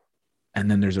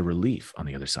 And then there's a relief on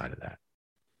the other side of that.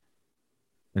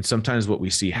 And sometimes what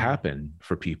we see happen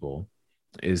for people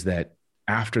is that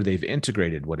after they've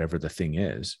integrated whatever the thing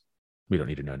is, we don't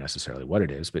need to know necessarily what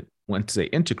it is, but once they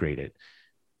integrate it,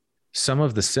 some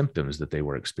of the symptoms that they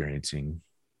were experiencing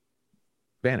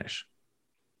vanish.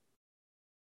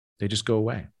 They just go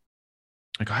away.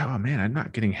 Like, oh man, I'm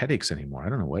not getting headaches anymore. I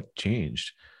don't know what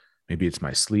changed. Maybe it's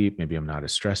my sleep. Maybe I'm not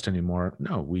as stressed anymore.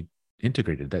 No, we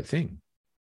integrated that thing.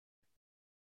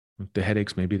 The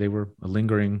headaches, maybe they were a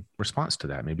lingering response to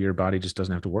that. Maybe your body just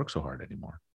doesn't have to work so hard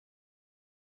anymore.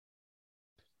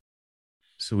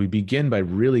 So we begin by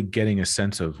really getting a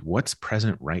sense of what's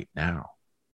present right now.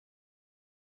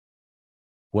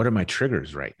 What are my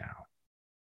triggers right now?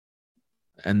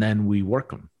 And then we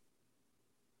work them.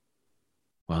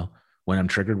 Well, when I'm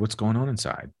triggered, what's going on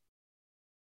inside?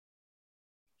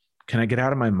 Can I get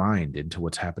out of my mind into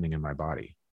what's happening in my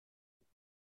body?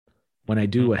 When I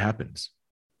do, what happens?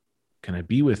 Can I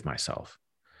be with myself?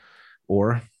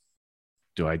 Or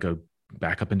do I go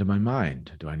back up into my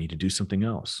mind? Do I need to do something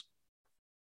else?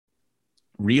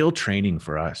 Real training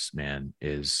for us, man,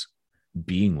 is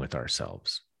being with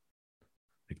ourselves.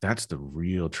 Like, that's the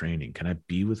real training. Can I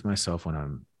be with myself when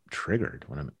I'm triggered,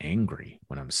 when I'm angry,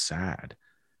 when I'm sad,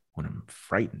 when I'm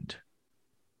frightened,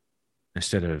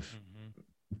 instead of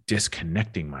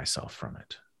disconnecting myself from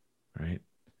it, right?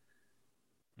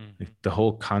 Like, the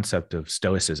whole concept of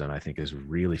stoicism, I think, is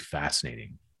really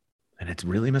fascinating. And it's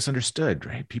really misunderstood,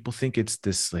 right? People think it's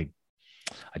this, like,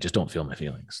 I just don't feel my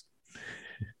feelings.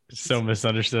 So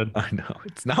misunderstood. I know.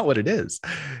 It's not what it is.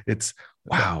 It's,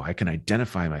 wow, I can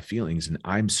identify my feelings, and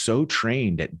I'm so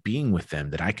trained at being with them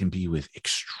that I can be with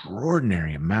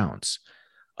extraordinary amounts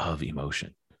of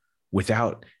emotion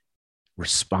without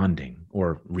responding,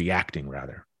 or reacting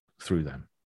rather, through them.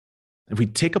 If we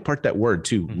take apart that word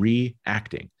too,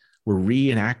 reacting, we're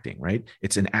reenacting, right?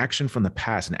 It's an action from the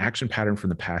past, an action pattern from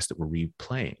the past that we're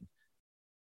replaying.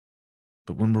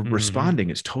 But when we're responding,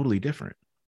 it's totally different.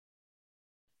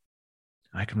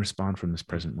 I can respond from this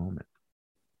present moment.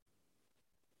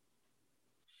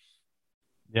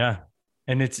 Yeah.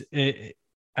 And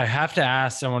I have to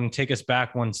ask, I want to take us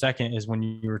back 1 second, is when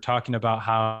you were talking about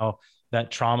how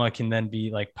that trauma can then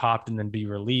be like popped and then be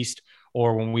released,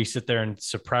 or when we sit there and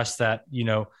suppress that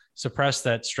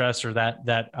stress or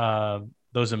that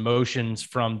those emotions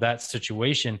from that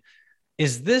situation.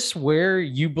 Is this where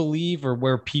you believe, or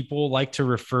where people like to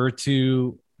refer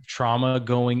to trauma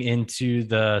going into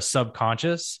the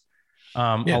subconscious?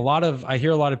 I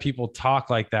hear a lot of people talk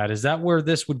like that. Is that where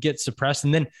this would get suppressed?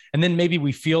 And then maybe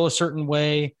we feel a certain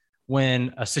way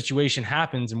when a situation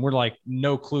happens and we're like,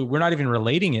 no clue. We're not even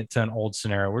relating it to an old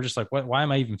scenario. We're just like, why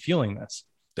am I even feeling this?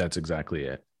 That's exactly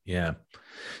it. Yeah,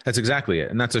 that's exactly it.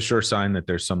 And that's a sure sign that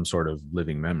there's some sort of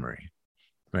living memory,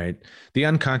 right? The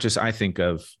unconscious, I think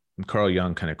of, Carl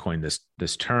Jung kind of coined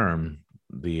this term,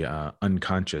 the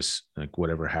unconscious, like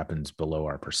whatever happens below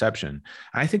our perception.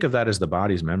 I think of that as the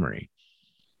body's memory,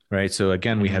 right? So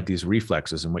again, we have these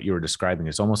reflexes, and what you were describing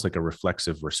is almost like a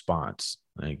reflexive response.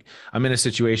 Like, I'm in a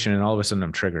situation and all of a sudden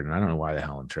I'm triggered, and I don't know why the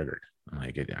hell I'm triggered.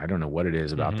 Like, I don't know what it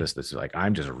is about this. That's like,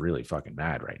 I'm just really fucking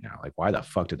mad right now. Like, why the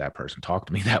fuck did that person talk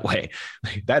to me that way?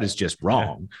 Like, that is just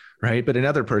wrong. Right. But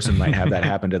another person might have that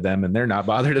happen to them and they're not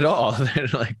bothered at all. They're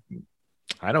like,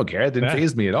 I don't care. It didn't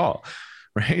faze me at all.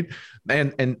 Right.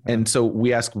 And so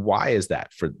we ask, why is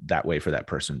that way for that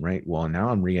person? Right. Well, now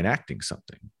I'm reenacting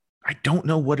something. I don't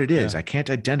know what it is. I can't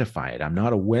identify it. I'm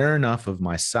not aware enough of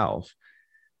myself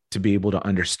to be able to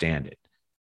understand it.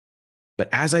 But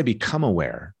as I become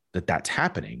aware that that's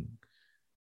happening,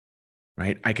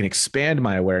 right, I can expand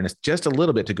my awareness just a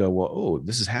little bit to go, well, oh,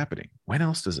 this is happening. When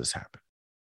else does this happen?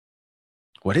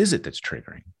 What is it that's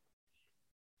triggering?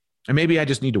 And maybe I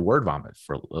just need to word vomit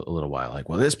for a little while. Like,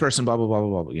 well, this person, blah, blah, blah,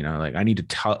 blah, blah. You know, like, I need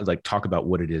to talk about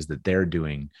what it is that they're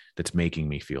doing that's making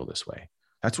me feel this way.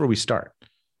 That's where we start.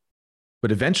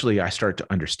 But eventually I start to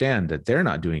understand that they're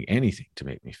not doing anything to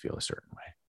make me feel a certain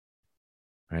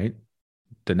way. Right.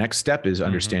 The next step is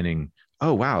understanding,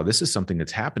 oh, wow, this is something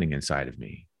that's happening inside of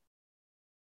me.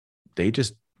 They're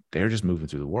just moving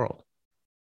through the world.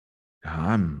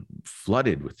 I'm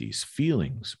flooded with these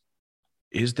feelings.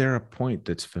 Is there a point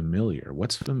that's familiar?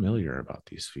 What's familiar about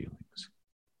these feelings?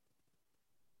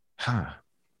 Oh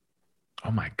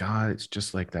my God, it's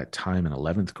just like that time in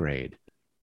 11th grade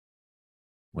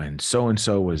when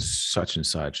so-and-so was such and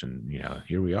such, and, you know,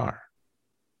 here we are.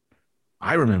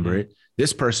 I remember it.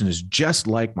 This person is just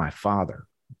like my father.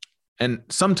 And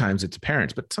sometimes it's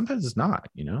parents, but sometimes it's not,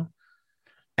 you know?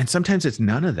 And sometimes it's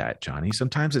none of that, Johnny.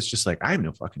 Sometimes it's just like, I have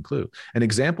no fucking clue. An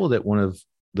example that one of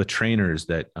the trainers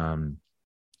that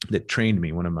trained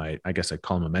me, one of my, I guess I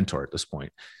call him a mentor at this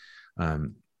point.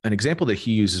 An example that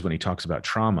he uses when he talks about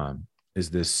trauma is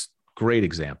this great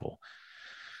example.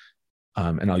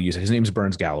 And I'll use it. His name's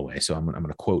Burns Galloway. So I'm going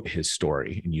to quote his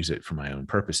story and use it for my own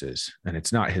purposes. And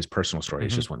it's not his personal story.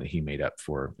 It's just one that he made up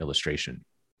for illustration.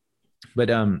 But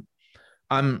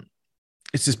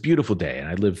it's this beautiful day, and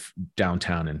I live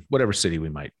downtown in whatever city we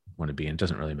might want to be in. It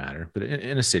doesn't really matter, but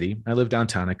in a city, I live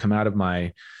downtown. I come out of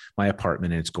my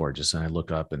apartment and it's gorgeous. And I look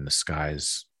up and the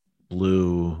sky's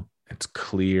blue. It's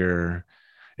clear.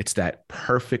 It's that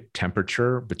perfect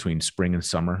temperature between spring and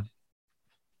summer,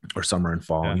 or summer and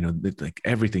fall. You know, like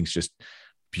everything's just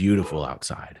beautiful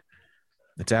outside.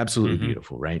 It's absolutely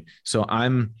beautiful. Right. So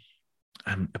I'm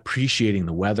appreciating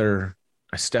the weather.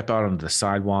 I step out onto the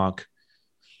sidewalk.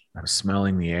 I'm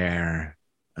smelling the air,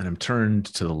 and I'm turned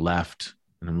to the left,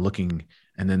 and I'm looking,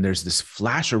 and then there's this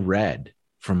flash of red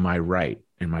from my right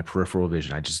in my peripheral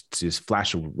vision. I just see this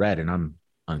flash of red, and I'm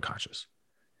unconscious.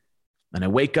 And I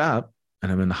wake up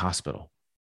and I'm in the hospital.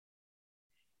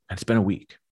 And it's been a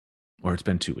week, or it's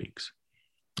been 2 weeks.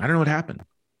 I don't know what happened.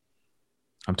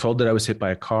 I'm told that I was hit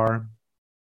by a car.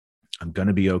 I'm going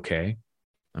to be okay.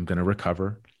 I'm going to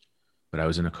recover, but I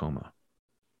was in a coma.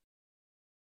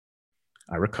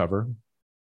 I recover,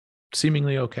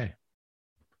 seemingly okay.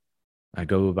 I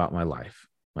go about my life.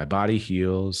 My body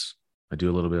heals. I do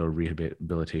a little bit of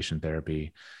rehabilitation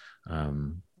therapy.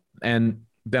 And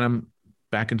then I'm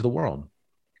back into the world.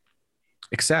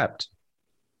 Except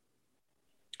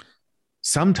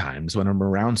sometimes when I'm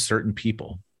around certain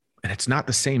people, and it's not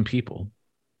the same people,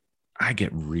 I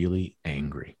get really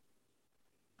angry.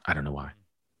 I don't know why.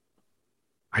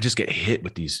 I just get hit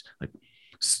with these, like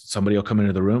somebody will come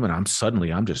into the room and I'm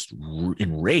just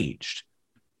enraged.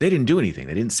 They didn't do anything.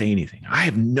 They didn't say anything. I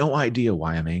have no idea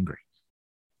why I'm angry.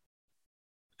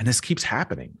 And this keeps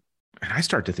happening. And I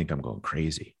start to think I'm going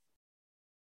crazy.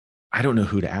 I don't know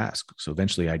who to ask. So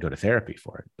eventually I go to therapy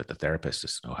for it, but the therapist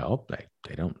is no help.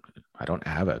 I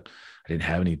didn't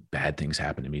have any bad things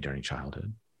happen to me during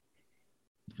childhood.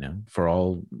 You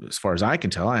know, as far as I can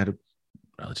tell, I had a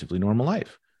relatively normal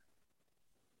life.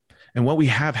 And what we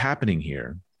have happening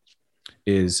here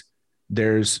is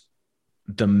there's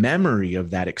the memory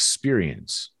of that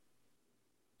experience.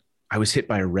 I was hit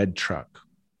by a red truck.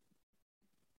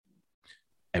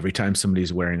 Every time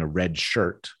somebody's wearing a red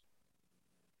shirt,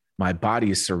 my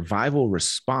body's survival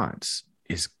response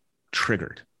is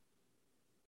triggered.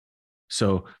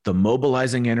 So the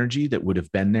mobilizing energy that would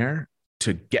have been there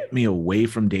to get me away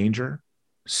from danger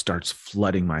starts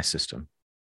flooding my system.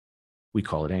 We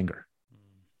call it anger.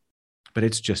 But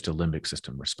it's just a limbic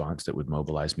system response that would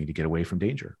mobilize me to get away from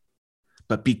danger.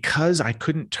 But because I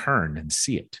couldn't turn and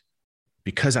see it,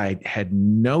 because I had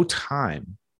no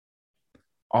time,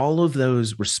 all of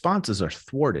those responses are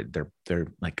thwarted. They're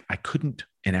like, I couldn't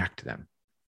enact them.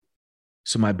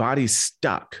 So my body's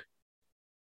stuck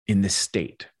in this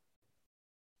state.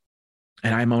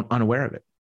 And I'm unaware of it.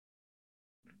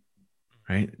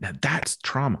 Right? Now that's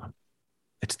trauma.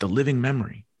 It's the living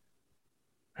memory.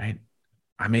 Right?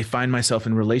 I may find myself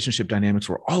in relationship dynamics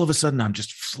where all of a sudden I'm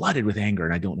just flooded with anger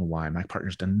and I don't know why. My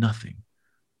partner's done nothing.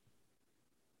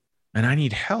 And I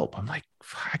need help. I'm like,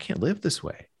 I can't live this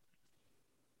way.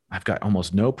 I've got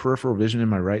almost no peripheral vision in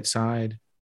my right side,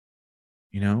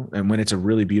 you know, and when it's a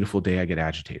really beautiful day, I get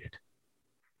agitated.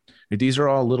 These are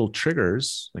all little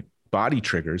triggers, like body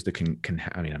triggers that can,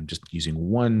 I mean, I'm just using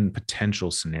one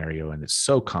potential scenario and it's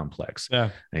so complex.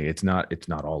 Yeah. It's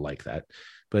not all like that,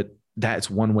 but that's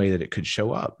one way that it could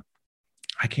show up.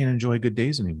 I can't enjoy good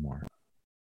days anymore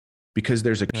because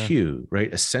there's a cue,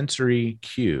 right? A sensory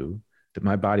cue that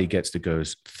my body gets that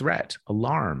goes threat,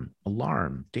 alarm,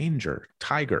 danger,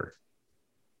 tiger,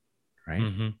 right?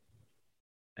 Mm-hmm.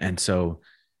 And so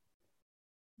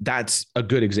that's a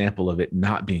good example of it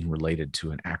not being related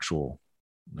to an actual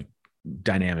like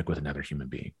dynamic with another human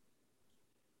being.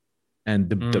 And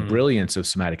the brilliance of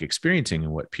somatic experiencing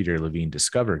and what Peter Levine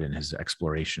discovered in his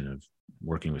exploration of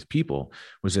working with people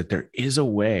was that there is a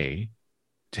way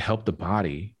to help the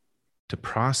body to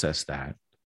process that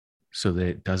so that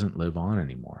it doesn't live on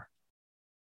anymore.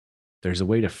 There's a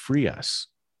way to free us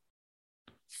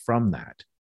from that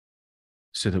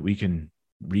so that we can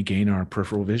regain our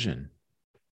peripheral vision,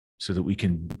 so that we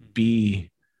can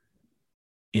be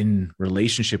in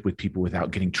relationship with people without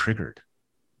getting triggered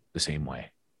the same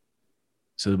way,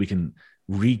 so that we can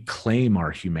reclaim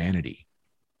our humanity,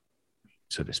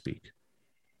 so to speak.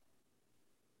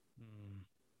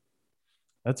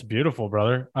 That's beautiful,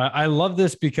 brother. I love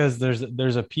this because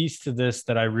there's a piece to this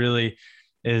that I really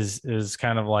is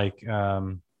kind of like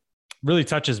really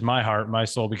touches my heart, my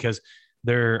soul, because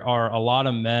there are a lot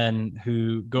of men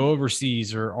who go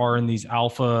overseas or are in these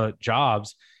alpha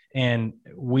jobs, and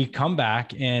we come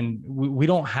back and we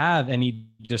don't have any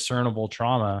discernible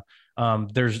trauma.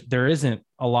 There isn't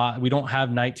a lot. We don't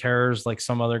have night terrors like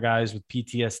some other guys with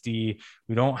PTSD.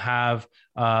 We don't have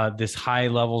this high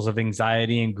levels of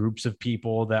anxiety in groups of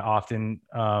people that often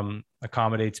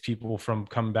accommodates people from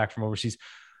coming back from overseas.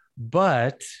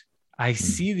 But I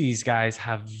see these guys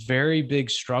have very big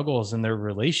struggles in their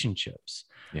relationships.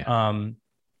 Yeah.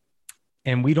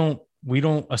 And we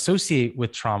don't associate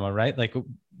with trauma, right? Like,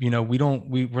 you know,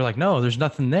 we're like, no, there's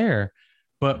nothing there.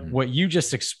 But what you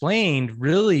just explained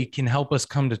really can help us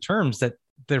come to terms that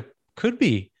there could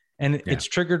be, and it's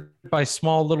triggered by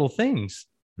small little things.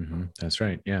 Mm-hmm. That's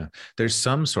right. Yeah. There's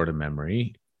some sort of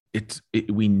memory.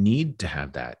 We need to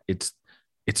have that. It's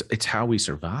how we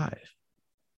survive.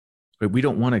 But we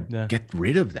don't want to get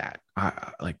rid of that.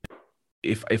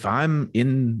 If I'm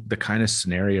in the kind of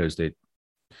scenarios that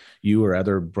you or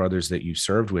other brothers that you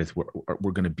served with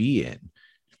were going to be in.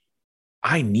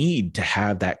 I need to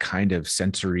have that kind of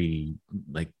sensory,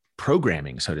 like,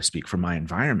 programming, so to speak, for my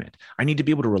environment. I need to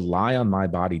be able to rely on my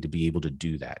body to be able to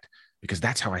do that, because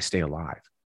that's how I stay alive.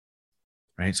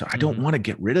 Right. So I don't want to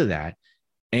get rid of that.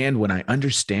 And when I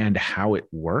understand how it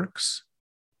works,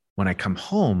 when I come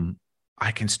home,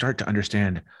 I can start to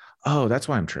understand, oh, that's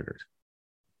why I'm triggered.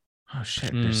 Oh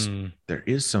shit, there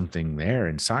is something there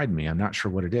inside me. I'm not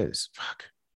sure what it is. Fuck,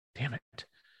 damn it.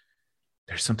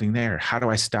 There's something there. How do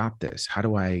I stop this? How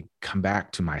do I come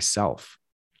back to myself?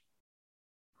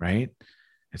 Right?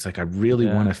 It's like, I really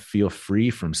want to feel free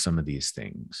from some of these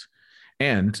things.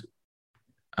 And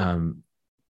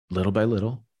little by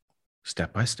little,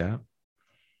 step by step,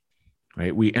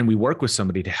 right? We work with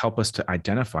somebody to help us to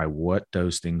identify what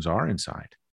those things are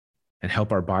inside and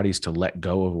help our bodies to let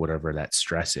go of whatever that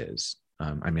stress is.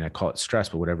 I mean, I call it stress,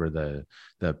 but whatever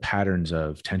the patterns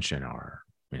of tension are,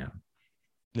 you know?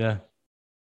 Yeah.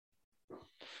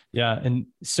 Yeah. And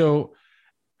so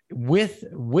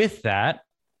with that,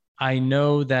 I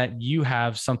know that you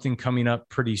have something coming up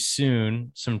pretty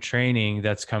soon, some training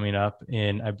that's coming up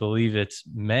in, I believe it's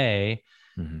May.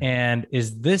 Mm-hmm. And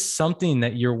is this something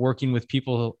that you're working with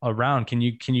people around? Can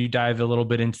you dive a little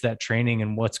bit into that training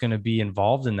and what's going to be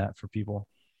involved in that for people?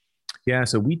 Yeah.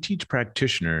 So we teach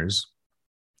practitioners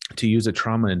to use a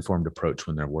trauma-informed approach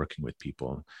when they're working with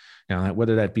people. Now,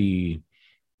 whether that be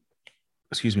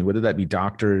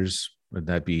doctors, whether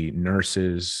that be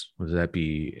nurses, whether that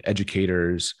be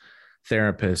educators,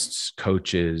 therapists,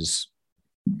 coaches,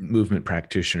 movement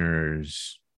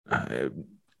practitioners,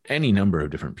 any number of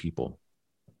different people.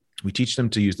 We teach them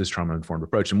to use this trauma-informed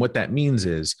approach. And what that means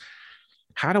is,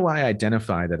 how do I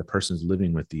identify that a person's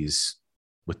living with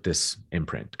this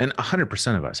imprint? And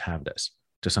 100% of us have this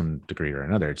to some degree or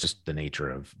another. It's just the nature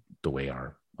of the way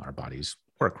our bodies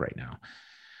work right now.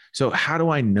 So how do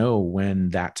I know when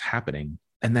that's happening?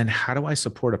 And then how do I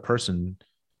support a person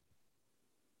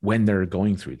when they're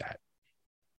going through that?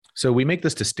 So we make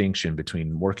this distinction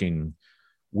between working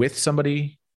with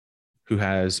somebody who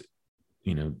has,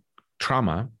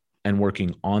 trauma and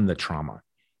working on the trauma.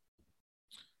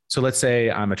 So let's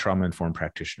say I'm a trauma-informed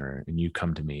practitioner and you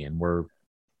come to me and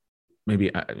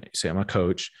say I'm a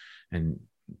coach and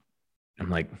I'm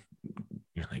like,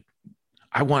 you're like,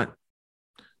 I want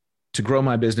to grow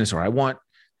my business, or I want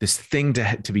this thing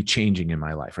to be changing in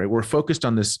my life, right? We're focused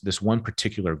on this one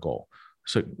particular goal.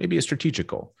 So maybe a strategic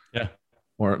goal. Yeah.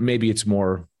 Or maybe it's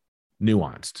more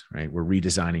nuanced, right? We're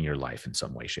redesigning your life in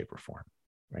some way, shape, or form,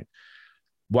 right?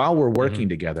 While we're working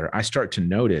together, I start to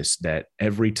notice that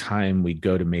every time we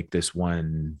go to make this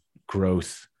one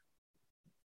growth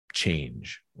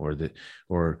change,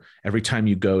 or every time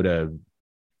you go to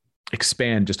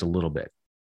expand just a little bit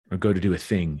or go to do a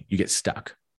thing, you get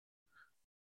stuck.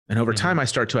 And over time, I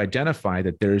start to identify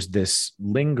that there's this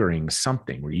lingering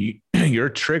something where your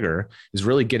trigger is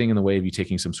really getting in the way of you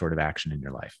taking some sort of action in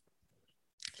your life.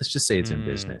 Let's just say it's in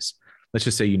business. Let's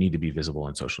just say you need to be visible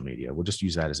on social media. We'll just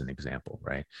use that as an example,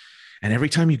 right? And every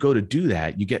time you go to do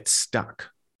that, you get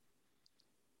stuck.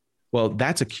 Well,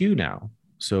 that's a cue now.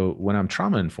 So when I'm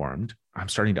trauma-informed, I'm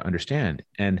starting to understand.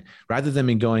 And rather than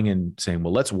me going and saying,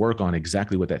 well, let's work on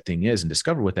exactly what that thing is and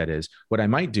discover what that is, what I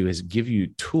might do is give you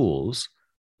tools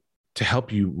to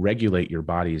help you regulate your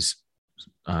body's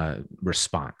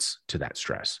response to that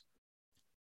stress.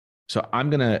 So I'm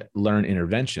going to learn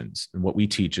interventions. And what we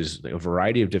teach is a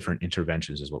variety of different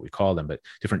interventions is what we call them, but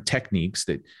different techniques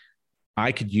that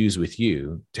I could use with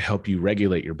you to help you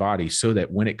regulate your body so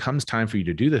that when it comes time for you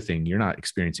to do the thing, you're not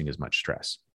experiencing as much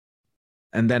stress.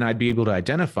 And then I'd be able to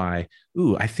identify,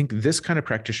 I think this kind of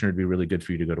practitioner would be really good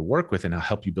for you to go to work with, and I'll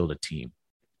help you build a team.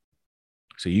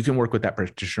 So you can work with that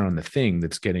practitioner on the thing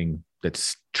that's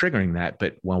triggering that.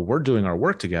 But while we're doing our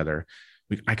work together,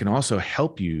 I can also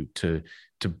help you to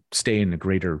stay in a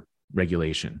greater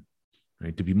regulation,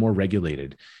 right? To be more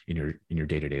regulated in your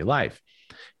day-to-day life.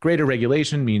 Greater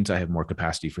regulation means I have more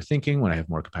capacity for thinking. When I have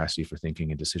more capacity for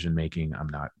thinking and decision-making, I'm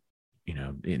not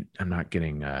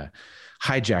getting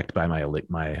hijacked by my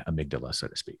amygdala, so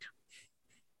to speak.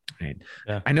 Right.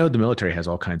 Yeah. I know the military has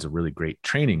all kinds of really great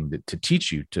training to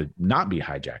teach you to not be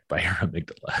hijacked by your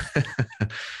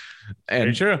amygdala.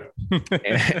 Very true.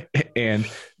 and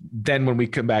then when we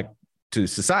come back to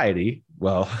society,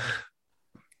 well,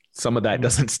 some of that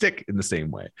doesn't stick in the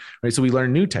same way, right? So we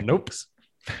learn new techniques,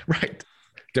 right?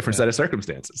 Different set of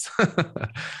circumstances,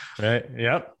 right?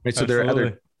 Yep. Right. So there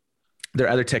are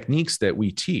other techniques that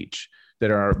we teach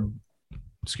that are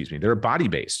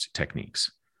body-based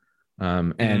techniques.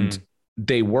 And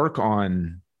they work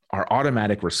on our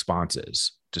automatic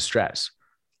responses to stress.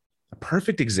 A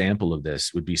perfect example of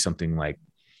this would be something like,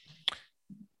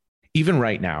 even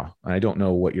right now, I don't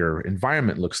know what your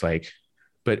environment looks like,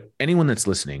 but anyone that's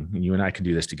listening, and you and I can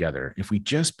do this together, if we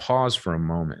just pause for a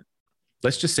moment,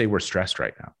 let's just say we're stressed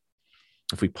right now.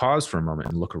 If we pause for a moment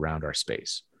and look around our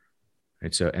space,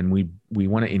 right? So, and we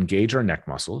want to engage our neck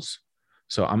muscles.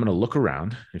 So I'm going to look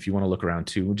around. If you want to look around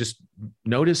too, just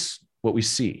notice what we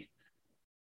see.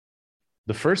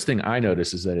 The first thing I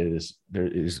notice is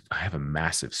that I have a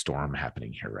massive storm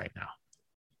happening here right now.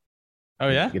 Oh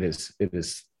yeah? It is.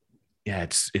 Yeah,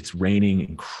 it's raining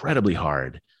incredibly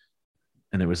hard.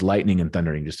 And there was lightning and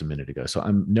thundering just a minute ago. So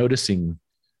I'm noticing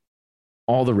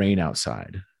all the rain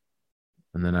outside.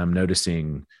 And then I'm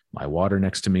noticing my water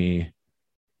next to me.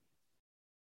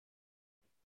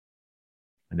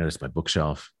 I noticed my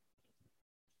bookshelf.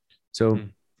 So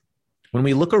when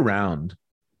we look around,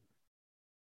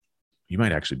 you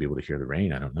might actually be able to hear the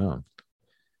rain. I don't know.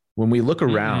 When we look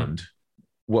around,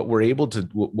 what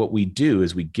we do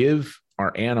is we give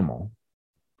our animal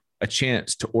a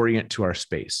chance to orient to our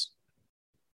space.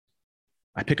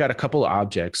 I pick out a couple of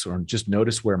objects or just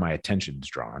notice where my attention's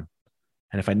drawn.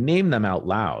 And if I name them out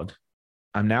loud,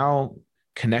 I'm now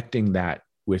connecting that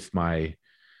with my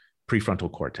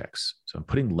prefrontal cortex. So I'm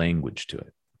putting language to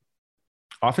it.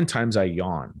 Oftentimes I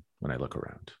yawn when I look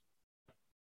around,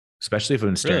 especially if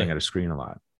I'm staring at a screen a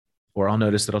lot, or I'll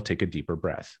notice that I'll take a deeper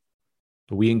breath.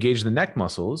 But we engage the neck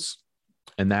muscles,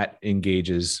 and that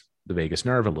engages the vagus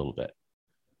nerve a little bit.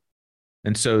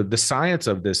 And so the science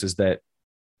of this is that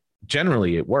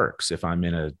generally it works if I'm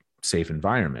in a safe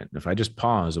environment. If I just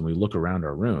pause and we look around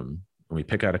our room and we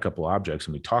pick out a couple objects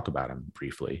and we talk about them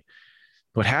briefly,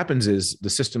 what happens is the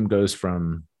system goes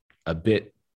from a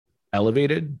bit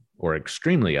elevated or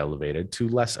extremely elevated to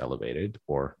less elevated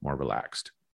or more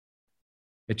relaxed.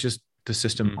 The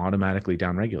system automatically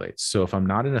downregulates. So if I'm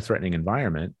not in a threatening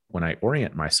environment, when I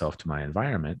orient myself to my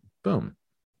environment, boom,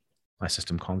 my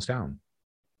system calms down.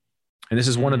 And this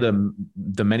is one of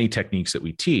the many techniques that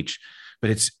we teach, but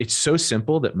it's so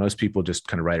simple that most people just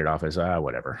kind of write it off as,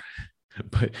 whatever.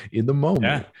 But in the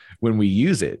moment, when we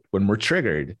use it, when we're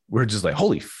triggered, we're just like,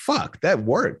 holy fuck, that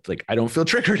worked. Like, I don't feel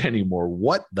triggered anymore.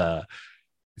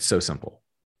 It's so simple.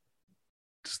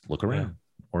 Just look around,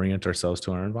 orient ourselves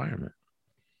to our environment.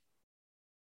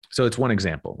 So it's one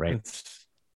example, right?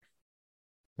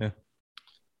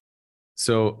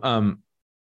 So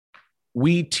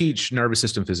we teach nervous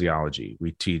system physiology.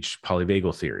 We teach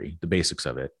polyvagal theory, the basics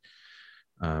of it,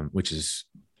 which is,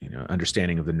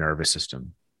 understanding of the nervous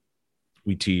system.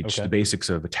 We teach the basics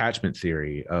of attachment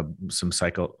theory, some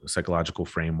psychological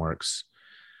frameworks.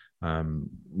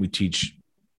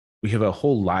 We have a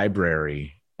whole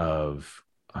library of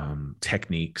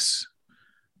techniques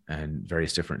and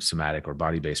various different somatic or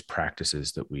body-based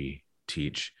practices that we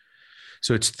teach.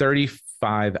 So it's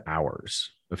 35 hours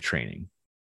of training.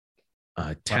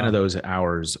 10 of those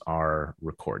hours are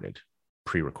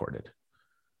pre-recorded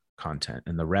content,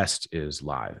 and the rest is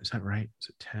live. Is that right? Is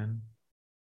it 10?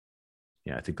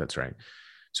 Yeah, I think that's right.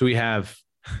 So we have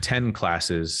 10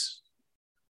 classes.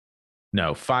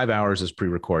 No, 5 hours is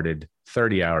pre-recorded,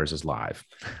 30 hours is live.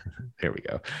 There we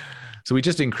go. So we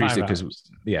just increased it because,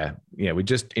 we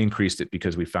just increased it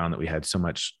because we found that we had so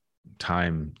much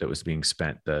time that was being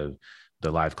spent. The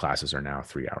live classes are now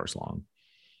 3 hours long.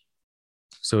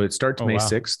 So it starts May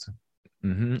 6th,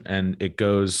 and it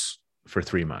goes for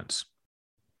 3 months.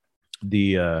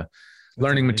 The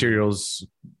learning materials,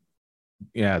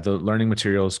 the learning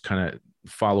materials kind of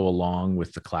follow along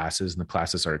with the classes, and the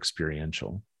classes are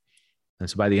experiential. And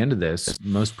so by the end of this,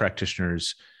 most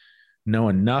practitioners know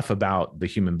enough about the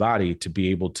human body to be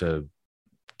able to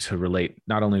relate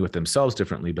not only with themselves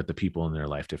differently, but the people in their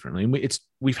life differently. And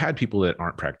we've had people that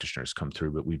aren't practitioners come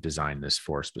through, but we've designed this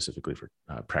specifically for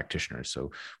practitioners.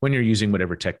 So when you're using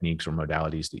whatever techniques or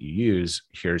modalities that you use,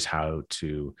 here's how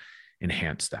to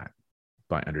enhance that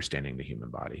by understanding the human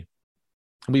body.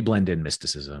 And we blend in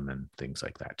mysticism and things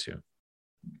like that too.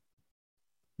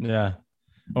 Yeah.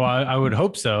 Well, I would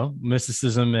hope so.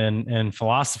 Mysticism and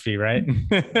philosophy, right?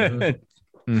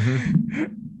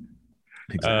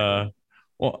 Exactly.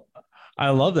 Well, I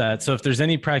love that. So if there's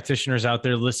any practitioners out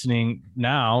there listening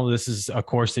now, this is a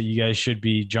course that you guys should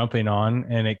be jumping on,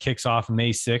 and it kicks off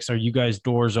May 6th. Are you guys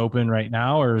doors open right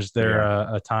now, or is there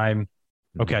a time?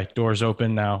 Okay. Doors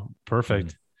open now.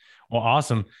 Perfect. Well,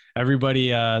 awesome.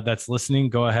 Everybody that's listening,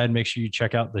 go ahead, make sure you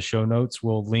check out the show notes.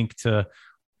 We'll link to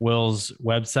Will's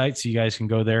website so you guys can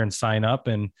go there and sign up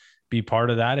and be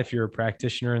part of that if you're a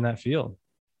practitioner in that field.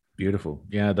 Beautiful.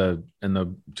 Yeah.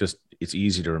 It's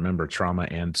easy to remember,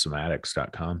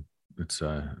 traumaandsomatics.com.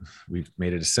 We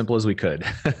made it as simple as we could.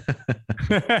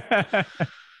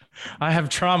 I have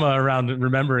trauma around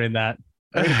remembering that.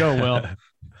 Way to go, Will.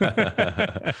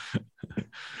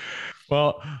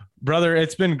 Well, brother,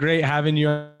 it's been great having you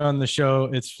on the show.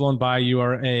 It's flown by. You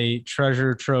are a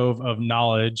treasure trove of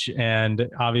knowledge, and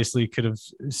obviously could have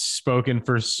spoken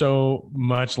for so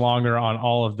much longer on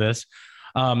all of this.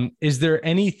 Is there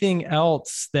anything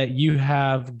else that you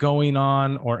have going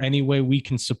on, or any way we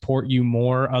can support you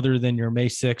more other than your May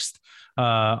 6th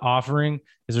offering?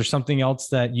 Is there something else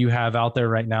that you have out there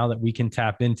right now that we can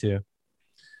tap into?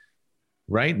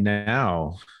 Right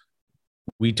now,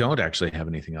 we don't actually have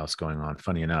anything else going on.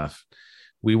 Funny enough,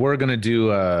 we were going to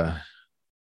do a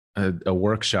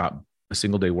workshop, a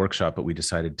single day workshop, but we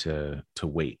decided to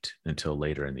wait until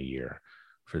later in the year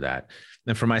for that.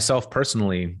 And for myself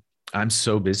personally, I'm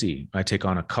so busy. I take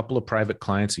on a couple of private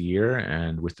clients a year,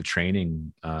 and with the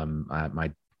training,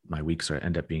 my weeks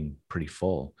end up being pretty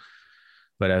full.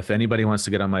 But if anybody wants to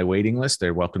get on my waiting list,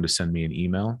 they're welcome to send me an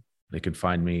email. They can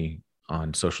find me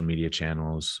on social media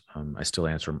channels. I still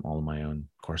answer all of my own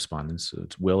correspondence. So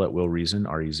it's will@willrezin,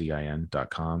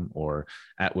 REZIN.com, or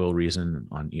 @willrezin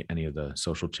on any of the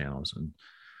social channels, and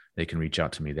they can reach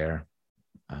out to me there.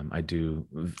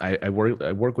 I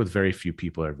work with very few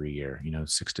people every year,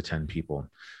 6 to 10 people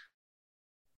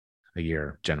a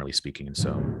year, generally speaking. And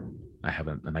so I have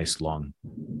a nice long,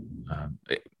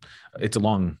 it's a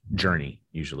long journey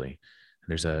usually.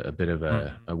 There's a bit of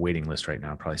a waiting list right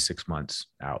now, probably 6 months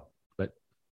out, but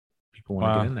people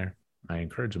want to get in there. I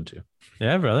encourage them to.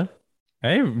 Yeah, brother.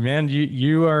 Hey, man,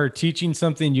 you are teaching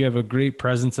something. You have a great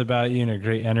presence about you and a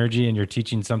great energy, and you're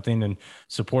teaching something and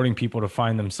supporting people to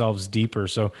find themselves deeper.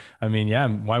 So, I mean, yeah,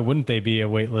 why wouldn't they be a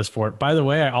wait list for it? By the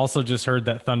way, I also just heard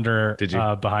that thunder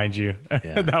behind you.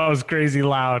 Yeah. That was crazy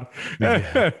loud.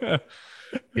 Yeah,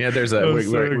 there's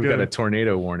we've got a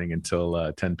tornado warning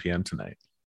until 10 p.m. tonight.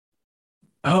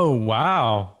 Oh,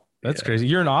 wow. That's crazy.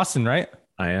 You're in Austin, right?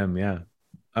 I am, yeah.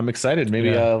 I'm excited.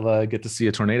 Maybe I'll get to see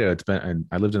a tornado.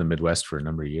 I lived in the Midwest for a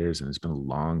number of years, and it's been a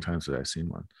long time since I've seen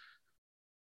one.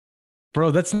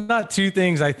 Bro, that's not two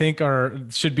things I think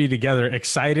should be together.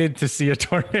 Excited to see a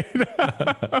tornado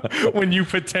when you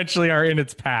potentially are in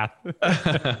its path.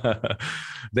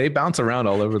 They bounce around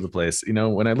all over the place.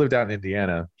 When I lived out in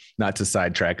Indiana, not to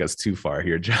sidetrack us too far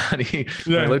here, Johnny,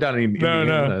 when I lived out in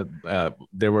Indiana,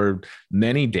 there were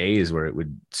many days where it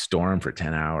would storm for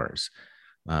 10 hours.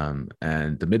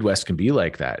 And the Midwest can be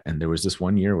like that. And there was this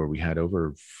one year where we had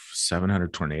over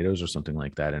 700 tornadoes or something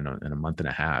like that in a month and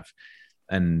a half,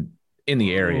 and in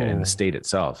the area, in the state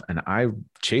itself. And I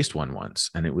chased one once,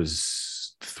 and it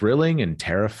was thrilling and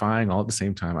terrifying all at the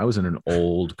same time. I was in an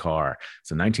old car.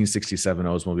 It's a 1967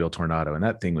 Oldsmobile Tornado, and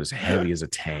that thing was heavy as a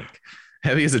tank.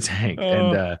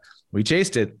 And we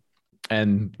chased it,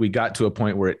 and we got to a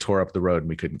point where it tore up the road, and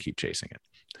we couldn't keep chasing it.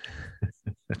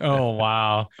 Oh,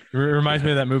 wow. It reminds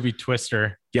me of that movie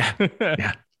Twister. Yeah.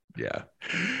 That's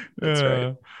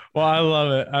right. Well, I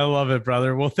love it,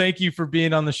 brother. Well, thank you for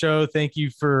being on the show. Thank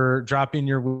you for dropping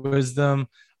your wisdom.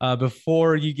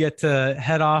 Before you get to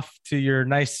head off to your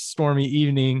nice stormy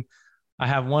evening, I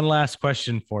have one last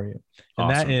question for you. And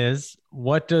That is,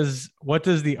 what does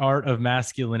the art of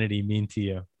masculinity mean to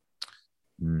you?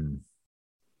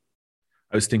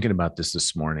 I was thinking about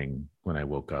this morning when I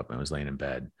woke up. I was laying in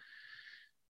bed.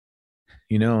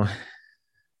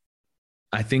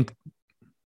 I think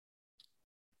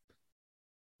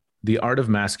the art of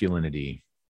masculinity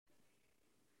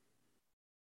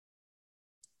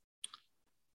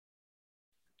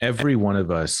every one of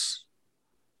us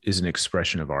is an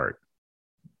expression of art.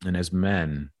 And as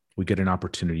men, we get an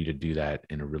opportunity to do that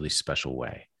in a really special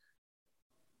way.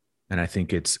 And I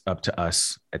think it's up to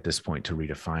us at this point to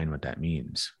redefine what that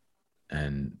means.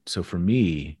 And so for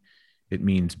me, it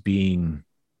means being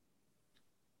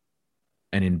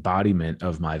an embodiment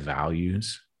of my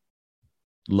values,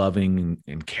 loving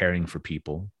and caring for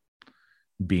people,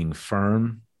 being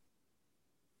firm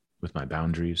with my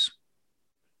boundaries,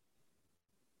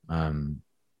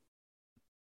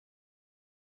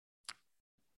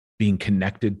 being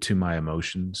connected to my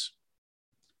emotions,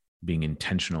 being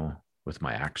intentional with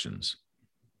my actions,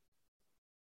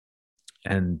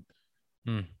 and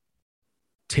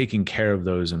taking care of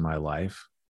those in my life,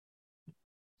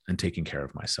 and taking care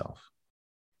of myself.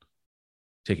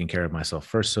 Taking care of myself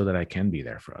first so that I can be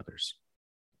there for others.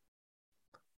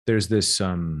 There's this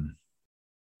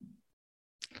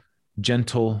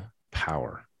gentle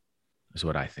power is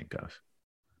what I think of.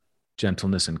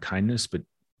 Gentleness and kindness, but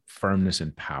firmness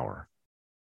and power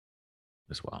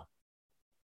as well.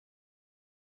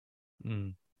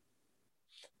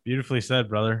 Beautifully said,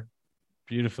 brother.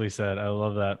 Beautifully said. I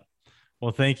love that.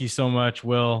 Well, thank you so much,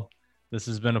 Will. This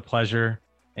has been a pleasure.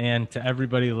 And to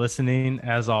everybody listening,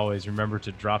 as always, remember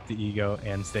to drop the ego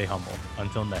and stay humble.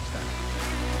 Until next time.